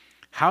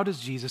 how does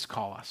Jesus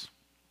call us?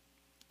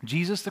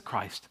 Jesus the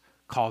Christ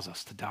calls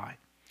us to die.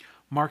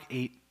 Mark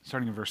 8,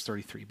 starting in verse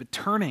 33. But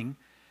turning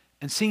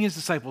and seeing his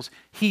disciples,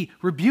 he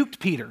rebuked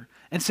Peter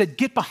and said,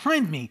 "Get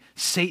behind me,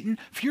 Satan,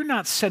 for you're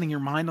not setting your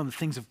mind on the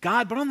things of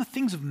God, but on the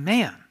things of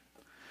man."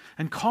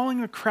 And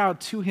calling a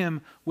crowd to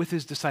him with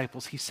his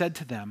disciples, he said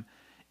to them,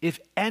 "If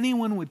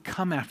anyone would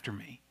come after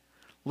me,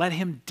 let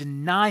him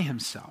deny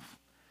himself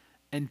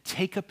and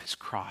take up his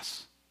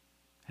cross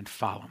and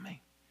follow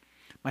me."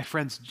 My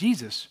friends,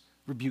 Jesus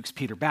rebukes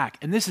Peter back,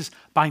 and this is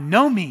by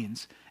no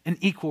means an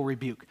equal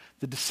rebuke.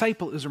 The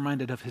disciple is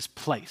reminded of his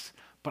place,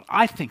 but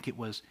I think it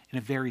was in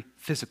a very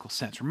physical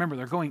sense. Remember,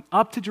 they're going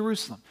up to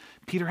Jerusalem.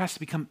 Peter has to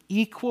become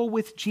equal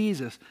with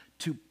Jesus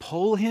to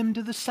pull him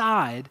to the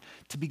side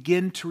to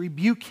begin to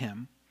rebuke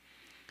him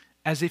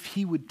as if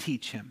he would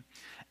teach him.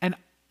 And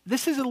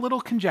this is a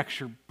little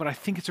conjecture, but I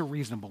think it's a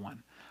reasonable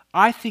one.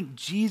 I think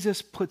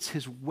Jesus puts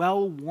his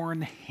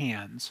well-worn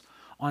hands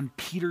on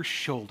Peter's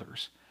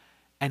shoulders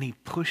and he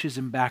pushes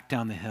him back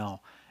down the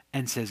hill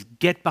and says,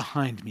 "Get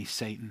behind me,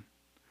 Satan.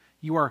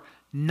 You are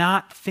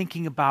not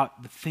thinking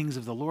about the things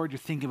of the Lord. You're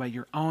thinking about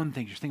your own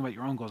things. You're thinking about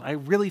your own goals." I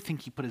really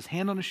think he put his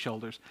hand on his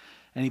shoulders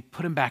and he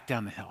put him back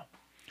down the hill.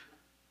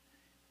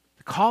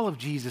 The call of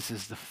Jesus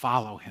is to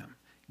follow him.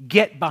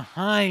 Get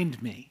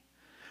behind me.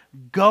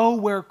 Go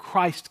where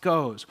Christ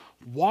goes.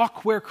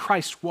 Walk where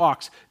Christ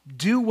walks.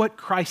 Do what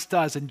Christ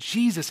does. And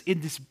Jesus, in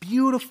this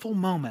beautiful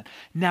moment,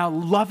 now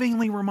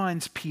lovingly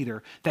reminds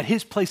Peter that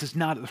his place is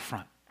not at the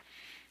front.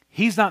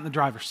 He's not in the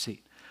driver's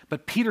seat,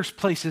 but Peter's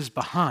place is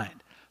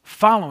behind,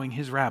 following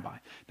his rabbi.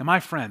 Now,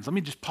 my friends, let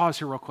me just pause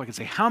here real quick and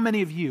say, how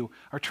many of you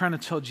are trying to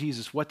tell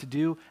Jesus what to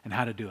do and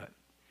how to do it?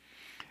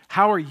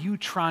 How are you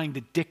trying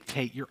to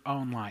dictate your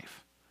own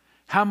life?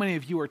 How many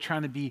of you are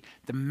trying to be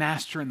the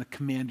master and the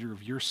commander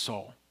of your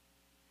soul?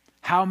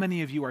 How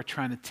many of you are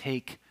trying to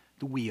take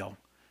the wheel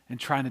and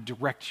trying to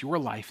direct your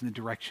life in the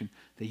direction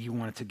that you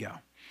want it to go?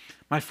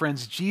 My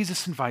friends,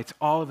 Jesus invites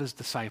all of his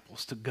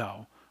disciples to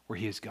go where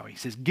he is going. He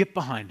says, get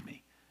behind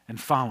me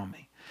and follow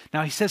me.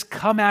 Now he says,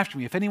 come after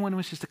me. If anyone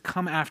wishes to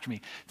come after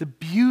me. The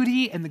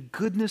beauty and the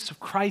goodness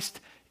of Christ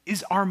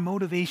is our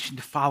motivation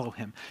to follow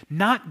him.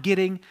 Not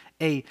getting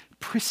a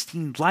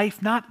pristine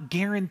life, not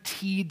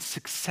guaranteed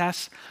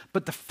success,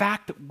 but the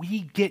fact that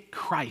we get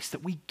Christ,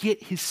 that we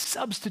get his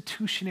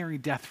substitutionary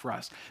death for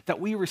us, that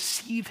we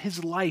receive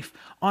his life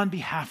on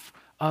behalf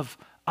of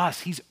us.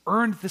 He's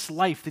earned this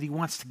life that he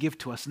wants to give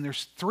to us. And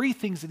there's 3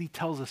 things that he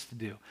tells us to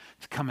do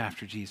to come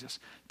after Jesus.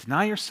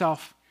 Deny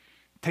yourself,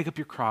 take up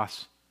your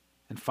cross,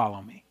 and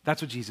follow me.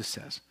 That's what Jesus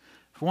says.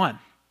 For one,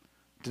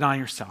 deny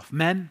yourself.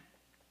 Men,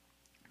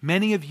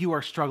 many of you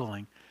are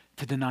struggling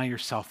to deny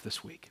yourself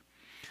this week.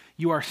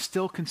 You are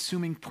still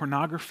consuming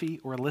pornography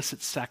or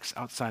illicit sex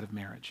outside of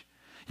marriage.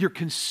 You're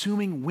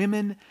consuming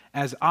women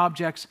as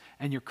objects,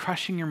 and you're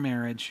crushing your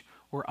marriage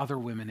or other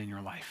women in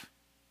your life.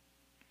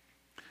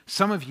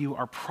 Some of you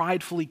are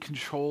pridefully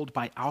controlled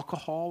by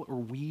alcohol or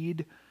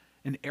weed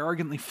and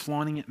arrogantly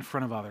flaunting it in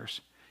front of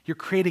others. You're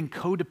creating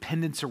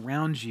codependence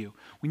around you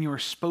when you are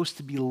supposed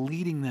to be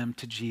leading them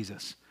to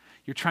Jesus.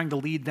 You're trying to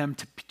lead them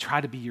to try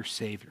to be your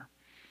Savior.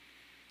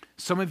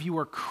 Some of you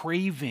are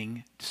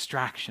craving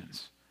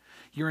distractions.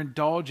 You're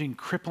indulging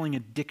crippling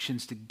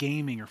addictions to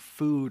gaming or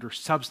food or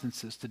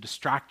substances to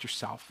distract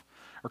yourself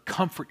or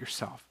comfort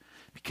yourself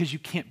because you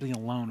can't be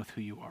alone with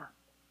who you are.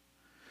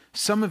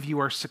 Some of you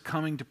are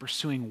succumbing to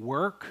pursuing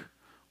work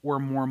or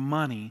more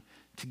money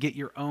to get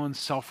your own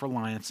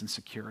self-reliance and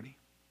security.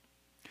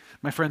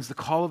 My friends, the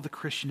call of the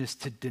Christian is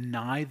to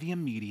deny the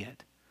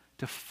immediate,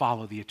 to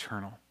follow the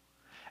eternal.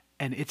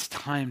 And it's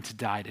time to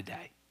die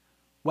today.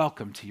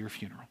 Welcome to your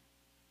funeral.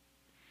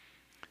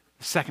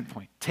 The second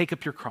point, take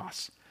up your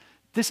cross.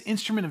 This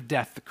instrument of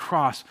death, the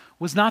cross,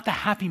 was not the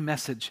happy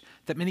message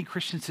that many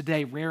Christians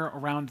today wear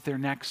around their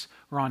necks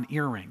or on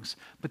earrings,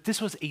 but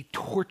this was a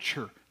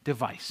torture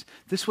device.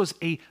 This was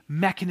a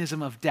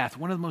mechanism of death,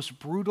 one of the most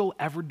brutal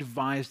ever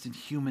devised in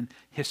human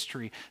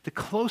history. The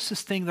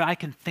closest thing that I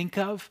can think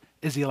of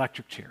is the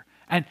electric chair.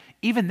 And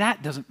even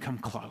that doesn't come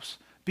close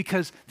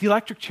because the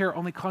electric chair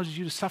only causes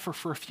you to suffer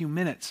for a few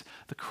minutes,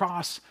 the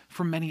cross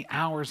for many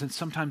hours and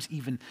sometimes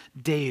even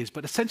days.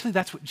 But essentially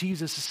that's what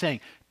Jesus is saying.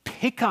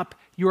 Pick up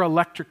your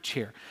electric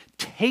chair.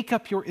 Take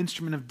up your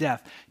instrument of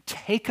death.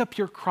 Take up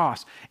your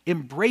cross.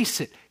 Embrace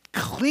it.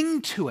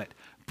 Cling to it.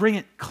 Bring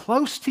it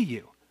close to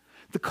you.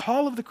 The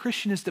call of the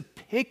Christian is to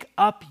pick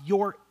up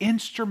your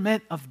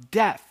instrument of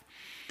death.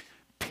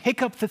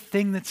 Pick up the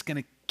thing that's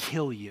going to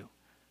kill you.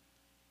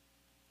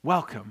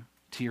 Welcome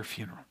to your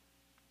funeral.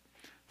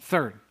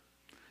 Third,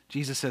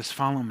 Jesus says,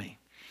 follow me.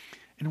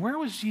 And where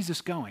was Jesus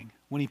going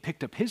when he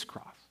picked up his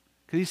cross?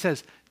 Because he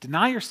says,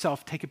 deny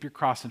yourself, take up your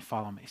cross, and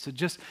follow me. So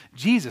just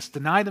Jesus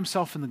denied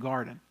himself in the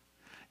garden.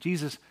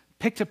 Jesus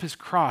picked up his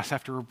cross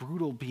after a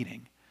brutal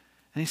beating.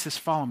 And he says,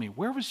 follow me.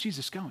 Where was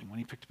Jesus going when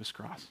he picked up his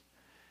cross?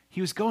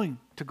 He was going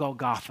to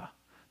Golgotha,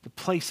 the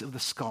place of the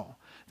skull,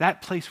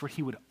 that place where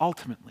he would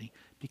ultimately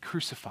be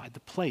crucified, the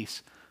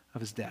place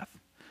of his death.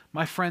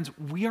 My friends,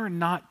 we are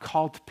not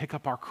called to pick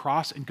up our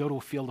cross and go to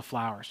a field of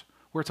flowers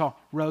where it's all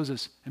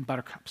roses and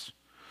buttercups.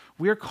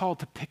 We are called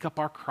to pick up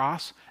our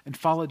cross and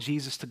follow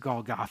Jesus to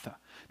Golgotha,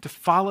 to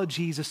follow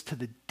Jesus to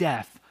the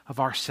death of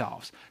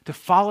ourselves, to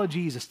follow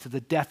Jesus to the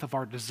death of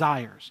our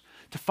desires,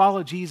 to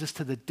follow Jesus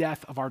to the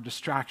death of our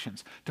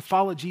distractions, to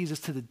follow Jesus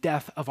to the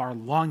death of our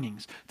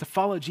longings, to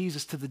follow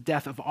Jesus to the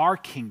death of our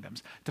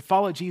kingdoms, to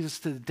follow Jesus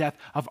to the death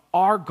of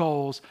our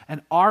goals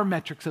and our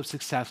metrics of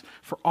success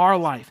for our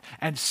life.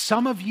 And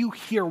some of you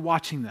here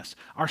watching this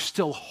are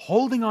still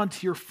holding on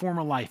to your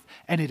former life,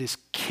 and it is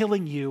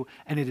killing you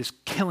and it is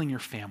killing your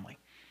family.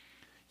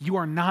 You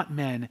are not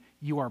men,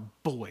 you are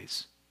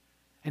boys.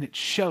 And it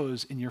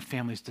shows in your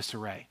family's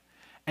disarray.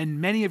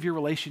 And many of your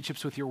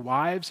relationships with your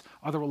wives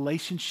are the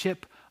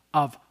relationship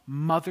of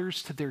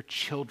mothers to their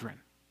children.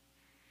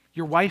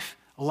 Your wife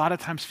a lot of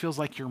times feels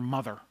like your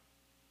mother,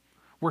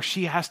 where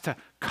she has to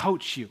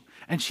coach you.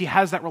 And she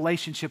has that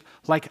relationship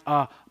like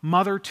a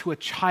mother to a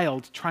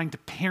child trying to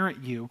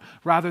parent you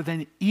rather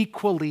than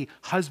equally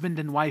husband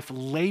and wife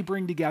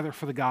laboring together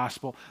for the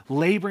gospel,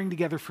 laboring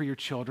together for your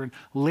children,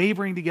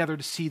 laboring together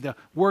to see the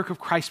work of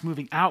Christ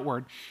moving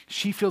outward.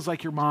 She feels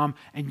like your mom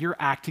and you're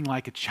acting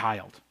like a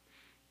child.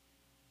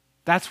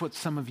 That's what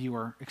some of you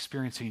are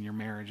experiencing in your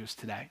marriages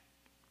today.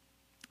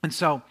 And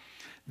so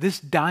this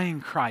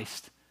dying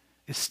Christ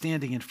is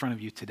standing in front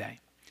of you today.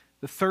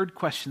 The third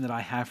question that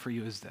I have for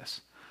you is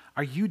this.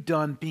 Are you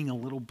done being a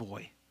little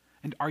boy?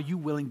 And are you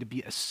willing to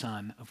be a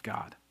son of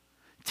God?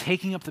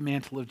 Taking up the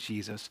mantle of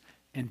Jesus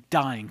and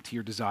dying to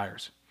your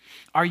desires.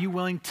 Are you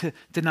willing to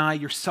deny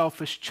your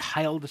selfish,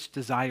 childish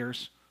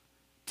desires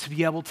to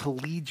be able to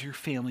lead your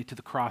family to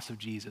the cross of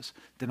Jesus,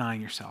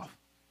 denying yourself?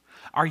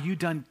 Are you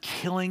done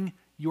killing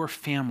your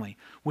family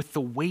with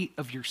the weight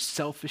of your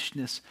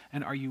selfishness?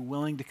 And are you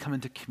willing to come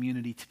into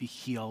community to be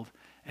healed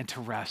and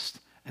to rest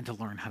and to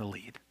learn how to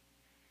lead?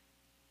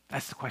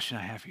 That's the question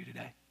I have for you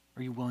today.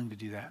 Are you willing to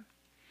do that?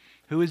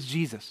 Who is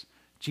Jesus?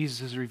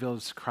 Jesus is revealed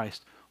as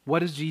Christ. What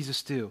does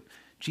Jesus do?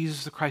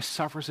 Jesus the Christ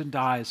suffers and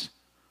dies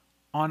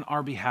on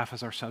our behalf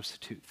as our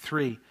substitute.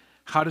 3,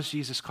 how does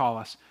Jesus call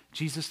us?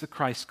 Jesus the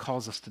Christ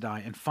calls us to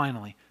die. And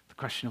finally, the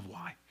question of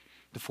why.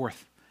 The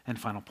fourth and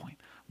final point.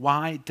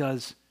 Why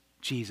does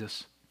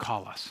Jesus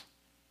call us?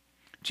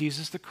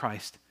 Jesus the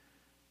Christ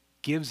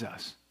gives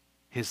us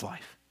his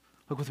life.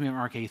 Look with me at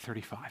Mark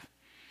 8:35.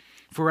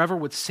 For whoever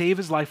would save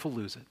his life will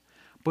lose it,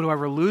 but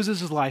whoever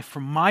loses his life for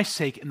my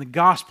sake and the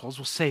gospel's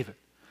will save it.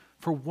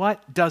 For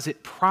what does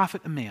it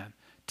profit a man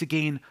to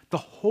gain the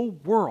whole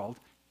world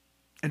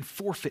and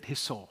forfeit his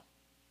soul?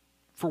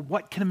 For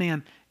what can a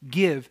man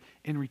give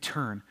in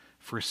return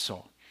for his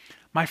soul?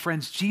 My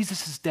friends,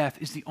 Jesus'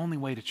 death is the only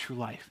way to true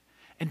life,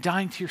 and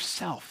dying to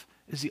yourself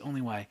is the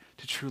only way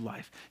to true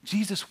life.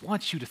 Jesus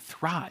wants you to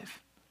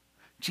thrive.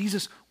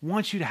 Jesus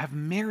wants you to have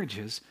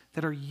marriages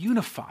that are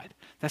unified.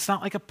 That's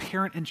not like a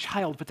parent and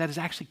child, but that is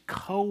actually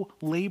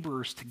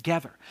co-laborers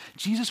together.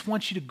 Jesus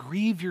wants you to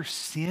grieve your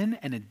sin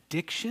and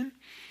addiction,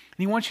 and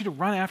he wants you to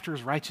run after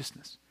his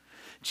righteousness.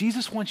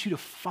 Jesus wants you to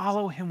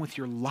follow him with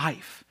your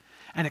life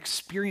and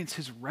experience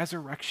his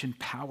resurrection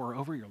power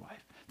over your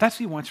life. That's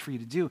what he wants for you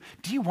to do.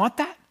 Do you want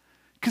that?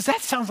 Because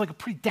that sounds like a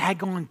pretty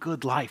daggone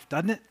good life,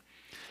 doesn't it?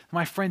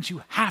 My friends,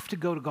 you have to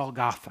go to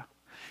Golgotha.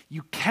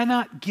 You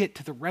cannot get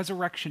to the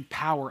resurrection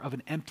power of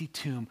an empty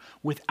tomb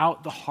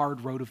without the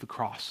hard road of the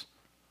cross.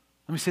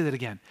 Let me say that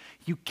again.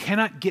 You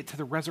cannot get to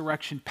the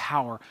resurrection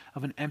power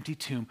of an empty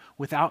tomb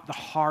without the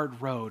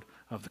hard road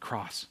of the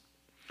cross.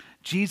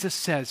 Jesus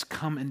says,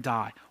 come and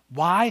die.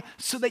 Why?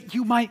 So that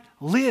you might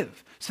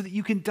live, so that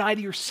you can die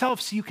to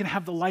yourself, so you can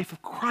have the life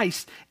of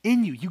Christ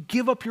in you. You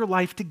give up your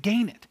life to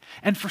gain it.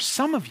 And for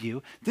some of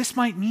you, this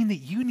might mean that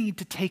you need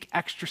to take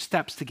extra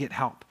steps to get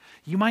help.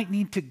 You might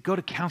need to go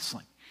to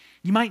counseling.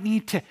 You might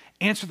need to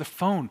answer the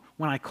phone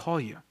when I call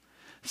you.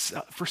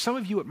 So for some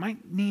of you, it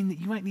might mean that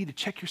you might need to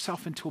check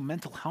yourself into a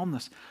mental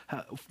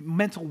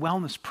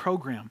wellness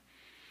program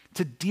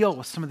to deal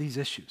with some of these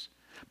issues.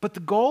 But the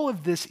goal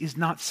of this is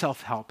not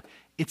self-help.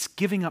 It's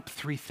giving up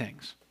 3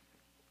 things.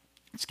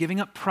 It's giving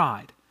up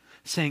pride,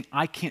 saying,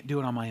 I can't do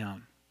it on my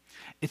own.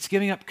 It's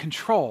giving up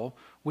control,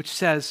 which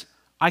says,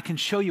 I can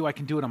show you I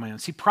can do it on my own.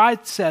 See,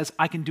 pride says,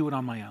 I can do it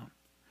on my own.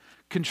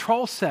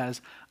 Control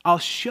says, I'll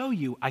show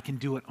you I can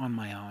do it on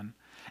my own.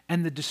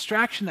 And the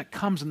distraction that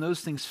comes when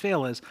those things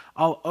fail is,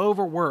 I'll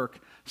overwork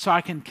so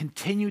I can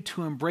continue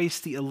to embrace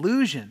the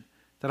illusion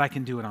that I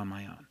can do it on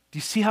my own. Do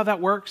you see how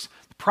that works?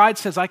 The pride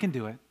says, I can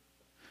do it.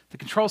 The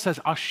control says,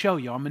 I'll show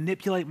you. I'll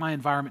manipulate my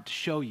environment to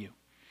show you.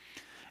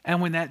 And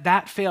when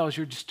that fails,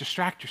 you just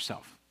distract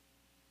yourself.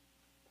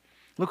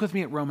 Look with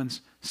me at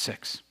Romans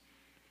 6.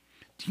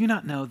 Do you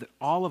not know that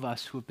all of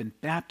us who have been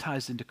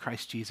baptized into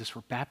Christ Jesus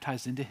were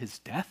baptized into his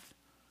death?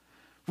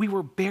 We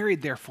were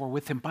buried, therefore,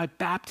 with him by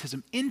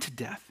baptism into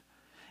death,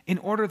 in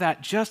order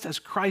that just as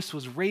Christ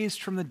was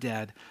raised from the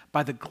dead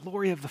by the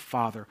glory of the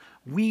Father,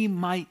 we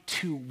might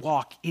too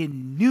walk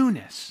in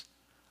newness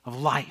of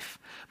life.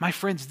 My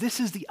friends, this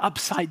is the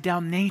upside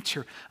down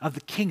nature of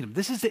the kingdom.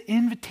 This is the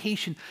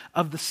invitation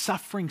of the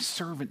suffering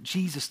servant,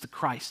 Jesus the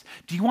Christ.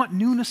 Do you want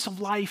newness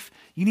of life?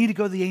 You need to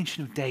go to the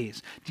Ancient of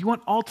Days. Do you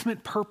want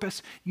ultimate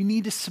purpose? You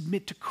need to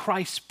submit to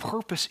Christ's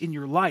purpose in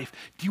your life.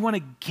 Do you want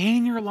to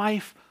gain your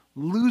life?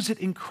 Lose it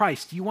in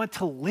Christ. Do you want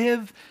to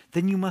live?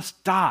 Then you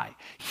must die.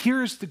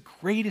 Here's the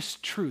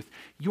greatest truth.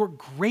 Your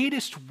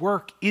greatest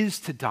work is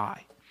to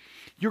die.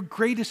 Your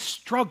greatest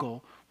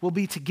struggle will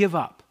be to give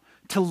up,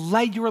 to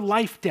lay your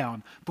life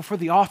down before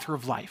the author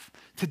of life,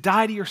 to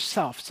die to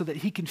yourself so that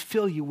he can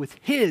fill you with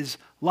his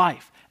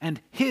life and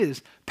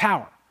his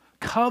power.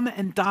 Come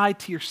and die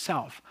to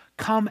yourself.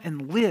 Come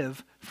and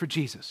live for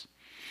Jesus.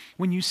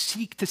 When you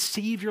seek to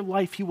save your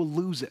life, you will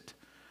lose it.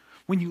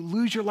 When you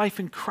lose your life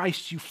in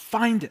Christ, you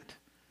find it.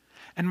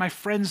 And my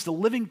friends, the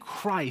living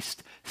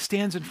Christ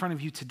stands in front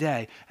of you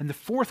today. And the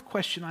fourth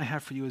question I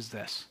have for you is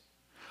this.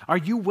 Are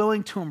you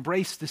willing to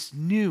embrace this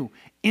new,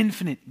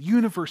 infinite,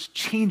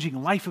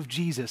 universe-changing life of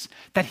Jesus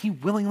that he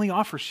willingly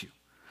offers you?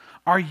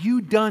 Are you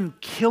done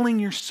killing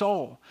your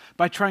soul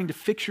by trying to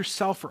fix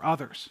yourself or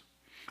others?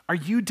 Are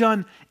you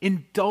done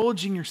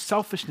indulging your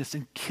selfishness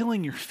and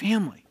killing your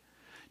family?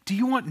 Do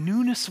you want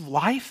newness of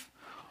life?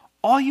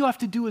 All you have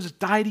to do is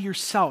die to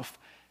yourself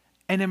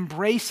and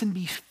embrace and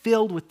be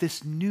filled with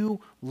this new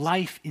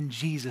life in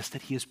Jesus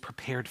that he has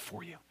prepared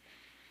for you.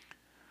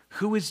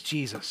 Who is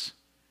Jesus?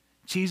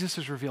 Jesus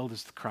is revealed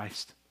as the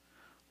Christ.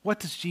 What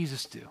does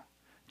Jesus do?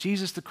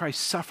 Jesus the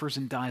Christ suffers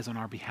and dies on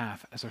our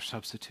behalf as our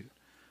substitute.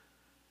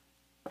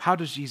 How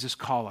does Jesus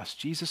call us?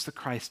 Jesus the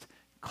Christ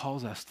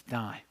calls us to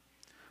die.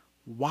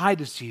 Why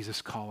does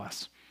Jesus call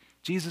us?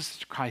 Jesus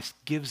the Christ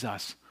gives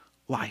us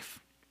life.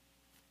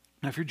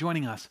 Now, if you're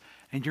joining us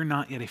and you're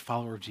not yet a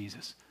follower of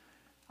Jesus,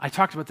 I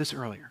talked about this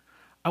earlier.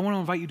 I want to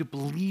invite you to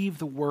believe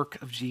the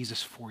work of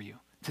Jesus for you,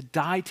 to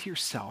die to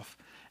yourself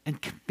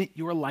and commit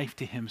your life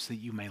to him so that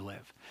you may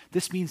live.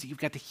 This means that you've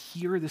got to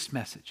hear this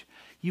message.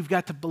 You've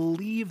got to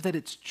believe that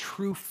it's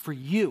true for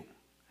you.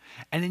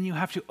 And then you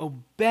have to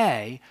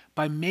obey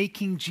by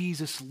making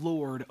Jesus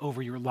Lord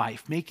over your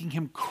life, making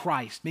him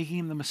Christ, making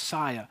him the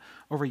Messiah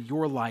over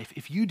your life.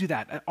 If you do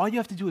that, all you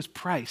have to do is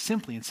pray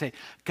simply and say,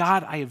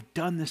 God, I have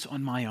done this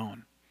on my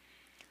own,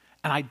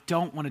 and I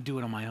don't want to do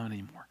it on my own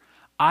anymore.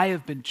 I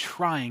have been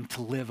trying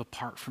to live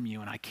apart from you,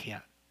 and I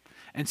can't.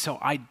 And so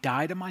I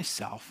die to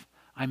myself.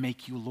 I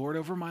make you Lord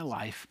over my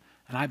life,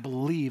 and I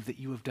believe that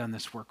you have done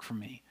this work for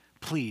me.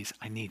 Please,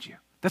 I need you.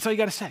 That's all you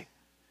got to say.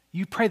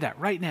 You pray that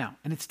right now,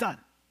 and it's done.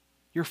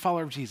 You're a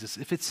follower of Jesus,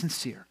 if it's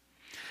sincere.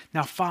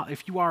 Now,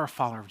 if you are a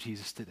follower of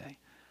Jesus today,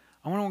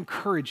 I want to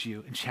encourage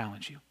you and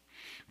challenge you.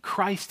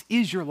 Christ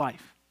is your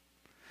life,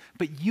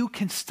 but you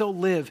can still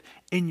live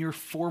in your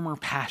former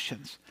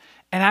passions.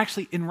 And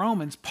actually, in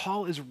Romans,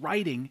 Paul is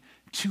writing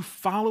to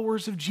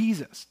followers of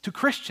Jesus, to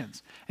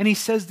Christians, and he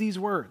says these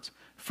words,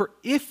 "For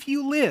if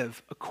you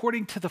live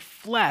according to the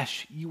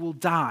flesh, you will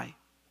die.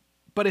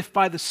 But if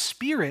by the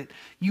Spirit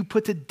you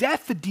put to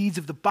death the deeds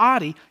of the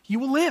body, you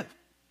will live.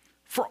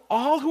 For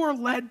all who are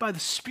led by the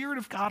Spirit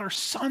of God are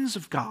sons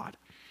of God.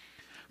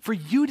 For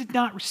you did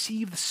not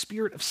receive the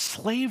spirit of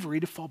slavery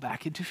to fall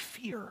back into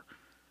fear,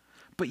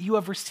 but you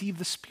have received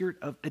the spirit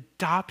of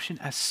adoption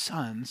as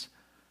sons,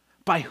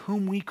 by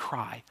whom we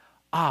cry,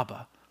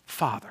 Abba,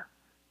 Father."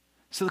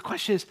 So the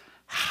question is,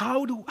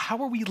 how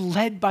are we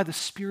led by the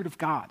Spirit of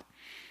God?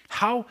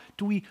 How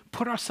do we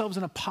put ourselves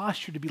in a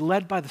posture to be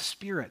led by the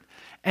Spirit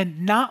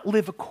and not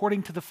live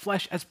according to the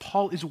flesh, as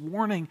Paul is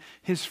warning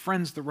his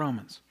friends, the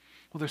Romans?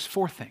 Well, there's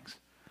 4 things.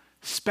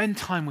 Spend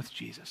time with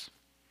Jesus.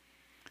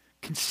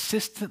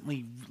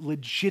 Consistently,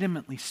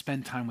 legitimately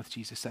spend time with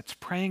Jesus. That's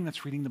praying,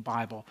 that's reading the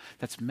Bible,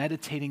 that's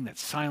meditating,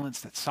 that's silence,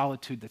 that's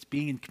solitude, that's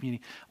being in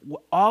community.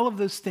 All of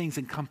those things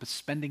encompass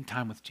spending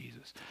time with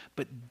Jesus.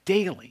 But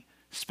daily,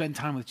 spend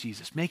time with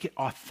Jesus. Make it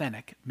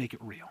authentic, make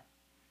it real.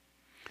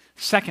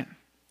 Second,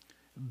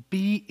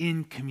 be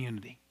in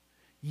community.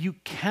 You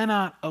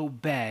cannot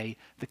obey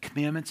the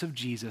commandments of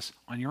Jesus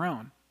on your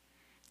own.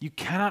 You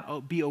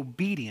cannot be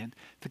obedient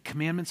to the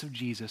commandments of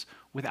Jesus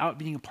without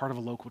being a part of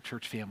a local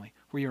church family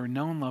where you are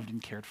known, loved,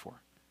 and cared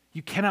for.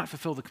 You cannot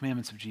fulfill the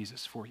commandments of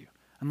Jesus for you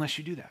unless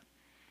you do that.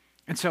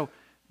 And so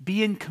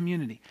be in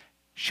community.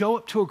 Show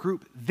up to a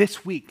group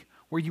this week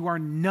where you are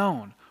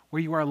known,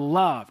 where you are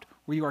loved,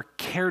 where you are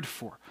cared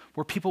for,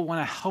 where people want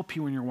to help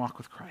you in your walk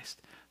with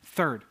Christ.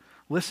 Third,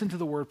 listen to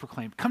the word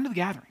proclaimed. Come to the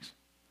gatherings.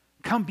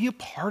 Come be a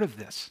part of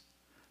this.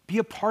 Be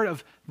a part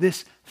of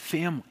this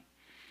family.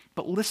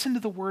 But listen to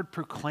the word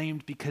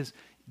proclaimed, because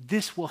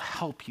this will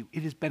help you.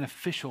 It is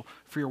beneficial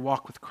for your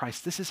walk with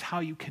Christ. This is how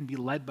you can be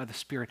led by the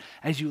Spirit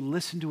as you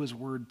listen to his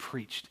word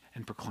preached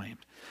and proclaimed.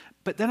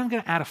 But then I'm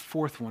going to add a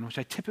 4th one, which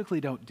I typically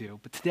don't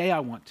do, but today I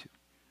want to.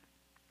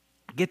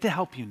 Get the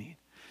help you need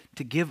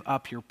to give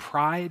up your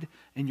pride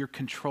and your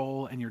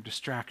control and your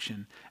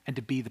distraction and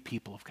to be the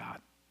people of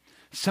God.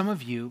 Some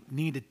of you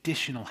need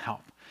additional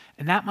help,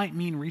 and that might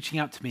mean reaching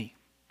out to me.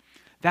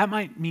 That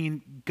might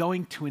mean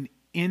going to an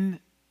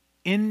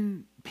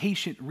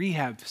inpatient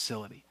rehab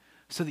facility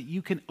so that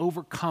you can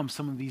overcome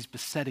some of these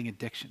besetting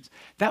addictions.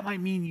 That might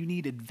mean you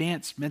need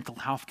advanced mental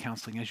health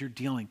counseling as you're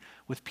dealing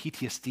with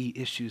PTSD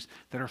issues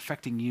that are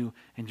affecting you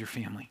and your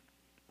family.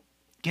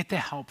 Get the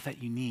help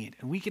that you need,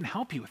 and we can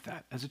help you with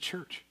that as a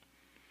church.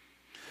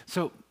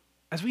 So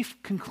as we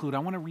conclude, I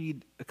want to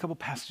read a couple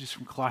passages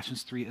from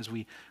Colossians 3 as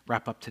we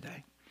wrap up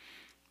today.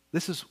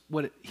 This is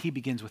what he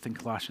begins with in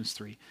Colossians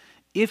 3.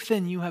 "If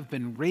then you have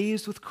been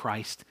raised with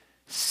Christ,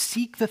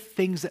 seek the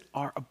things that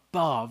are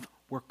above,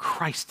 where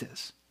Christ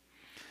is,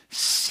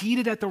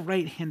 seated at the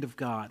right hand of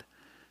God.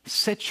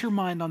 Set your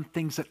mind on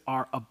things that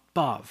are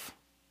above,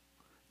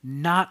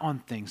 not on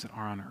things that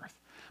are on earth."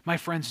 My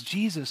friends,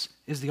 Jesus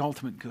is the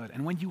ultimate good.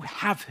 And when you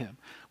have him,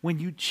 when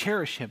you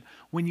cherish him,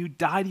 when you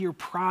die to your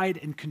pride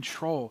and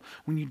control,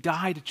 when you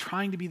die to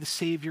trying to be the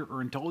Savior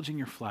or indulging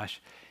your flesh,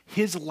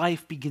 his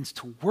life begins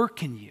to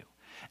work in you.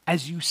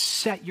 As you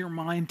set your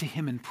mind to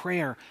him in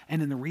prayer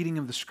and in the reading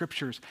of the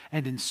scriptures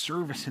and in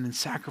service and in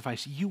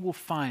sacrifice, you will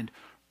find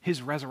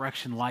his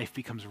resurrection life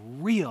becomes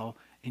real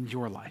in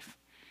your life.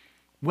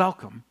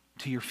 Welcome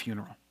to your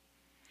funeral.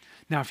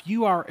 Now, if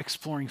you are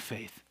exploring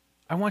faith,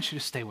 I want you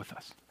to stay with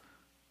us.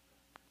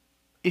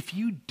 If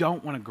you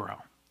don't want to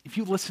grow, if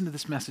you listen to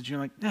this message, you're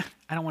like,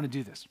 I don't want to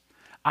do this.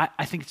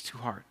 I think it's too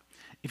hard.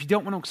 If you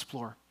don't want to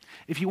explore,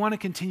 if you want to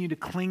continue to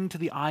cling to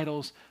the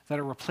idols that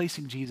are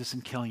replacing Jesus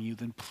and killing you,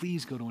 then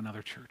please go to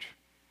another church.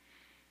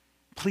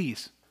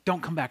 Please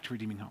don't come back to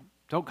Redeeming Hope.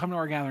 Don't come to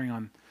our gathering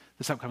on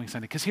this upcoming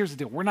Sunday, because here's the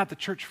deal. We're not the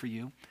church for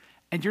you,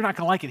 and you're not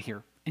going to like it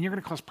here, and you're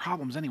going to cause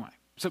problems anyway.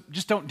 So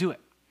just don't do it.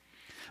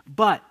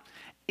 But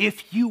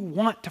if you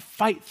want to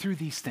fight through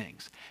these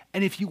things,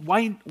 and if you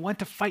want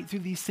to fight through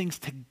these things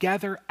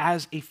together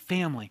as a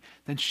family,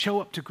 then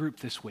show up to group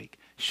this week.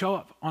 Show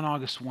up on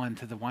August 1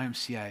 to the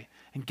YMCA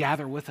and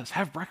gather with us.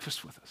 Have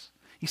breakfast with us.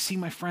 You see,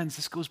 my friends,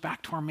 this goes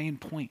back to our main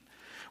point.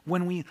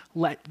 When we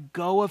let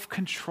go of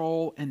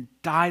control and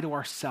die to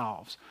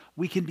ourselves,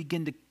 we can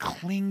begin to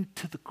cling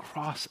to the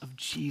cross of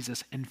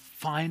Jesus and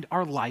find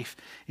our life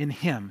in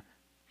him.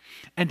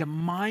 And a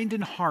mind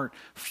and heart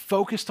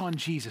focused on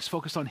Jesus,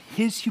 focused on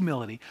his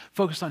humility,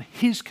 focused on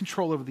his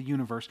control over the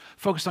universe,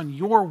 focused on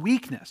your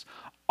weakness.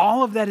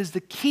 All of that is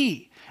the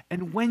key.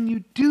 And when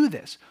you do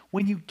this,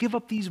 when you give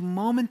up these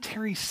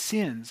momentary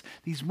sins,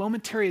 these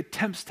momentary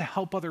attempts to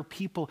help other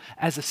people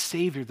as a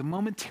savior, the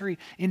momentary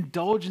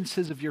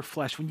indulgences of your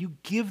flesh, when you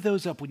give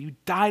those up, when you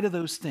die to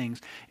those things,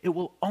 it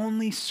will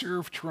only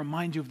serve to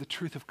remind you of the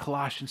truth of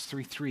Colossians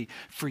 3:3.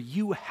 For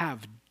you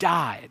have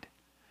died,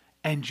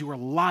 and your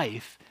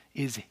life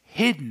is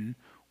hidden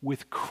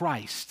with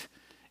Christ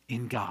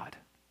in God.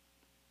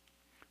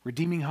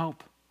 Redeeming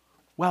Hope,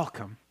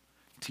 welcome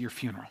to your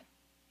funeral.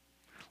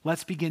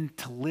 Let's begin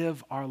to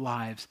live our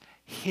lives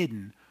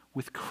hidden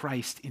with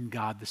Christ in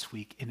God this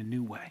week in a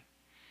new way.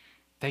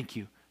 Thank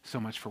you so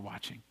much for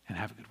watching, and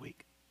have a good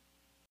week.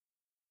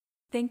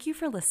 Thank you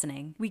for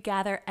listening. We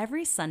gather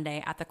every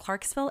Sunday at the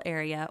Clarksville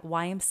area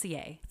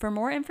YMCA. For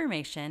more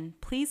information,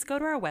 please go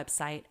to our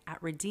website at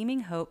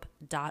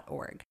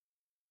redeeminghope.org.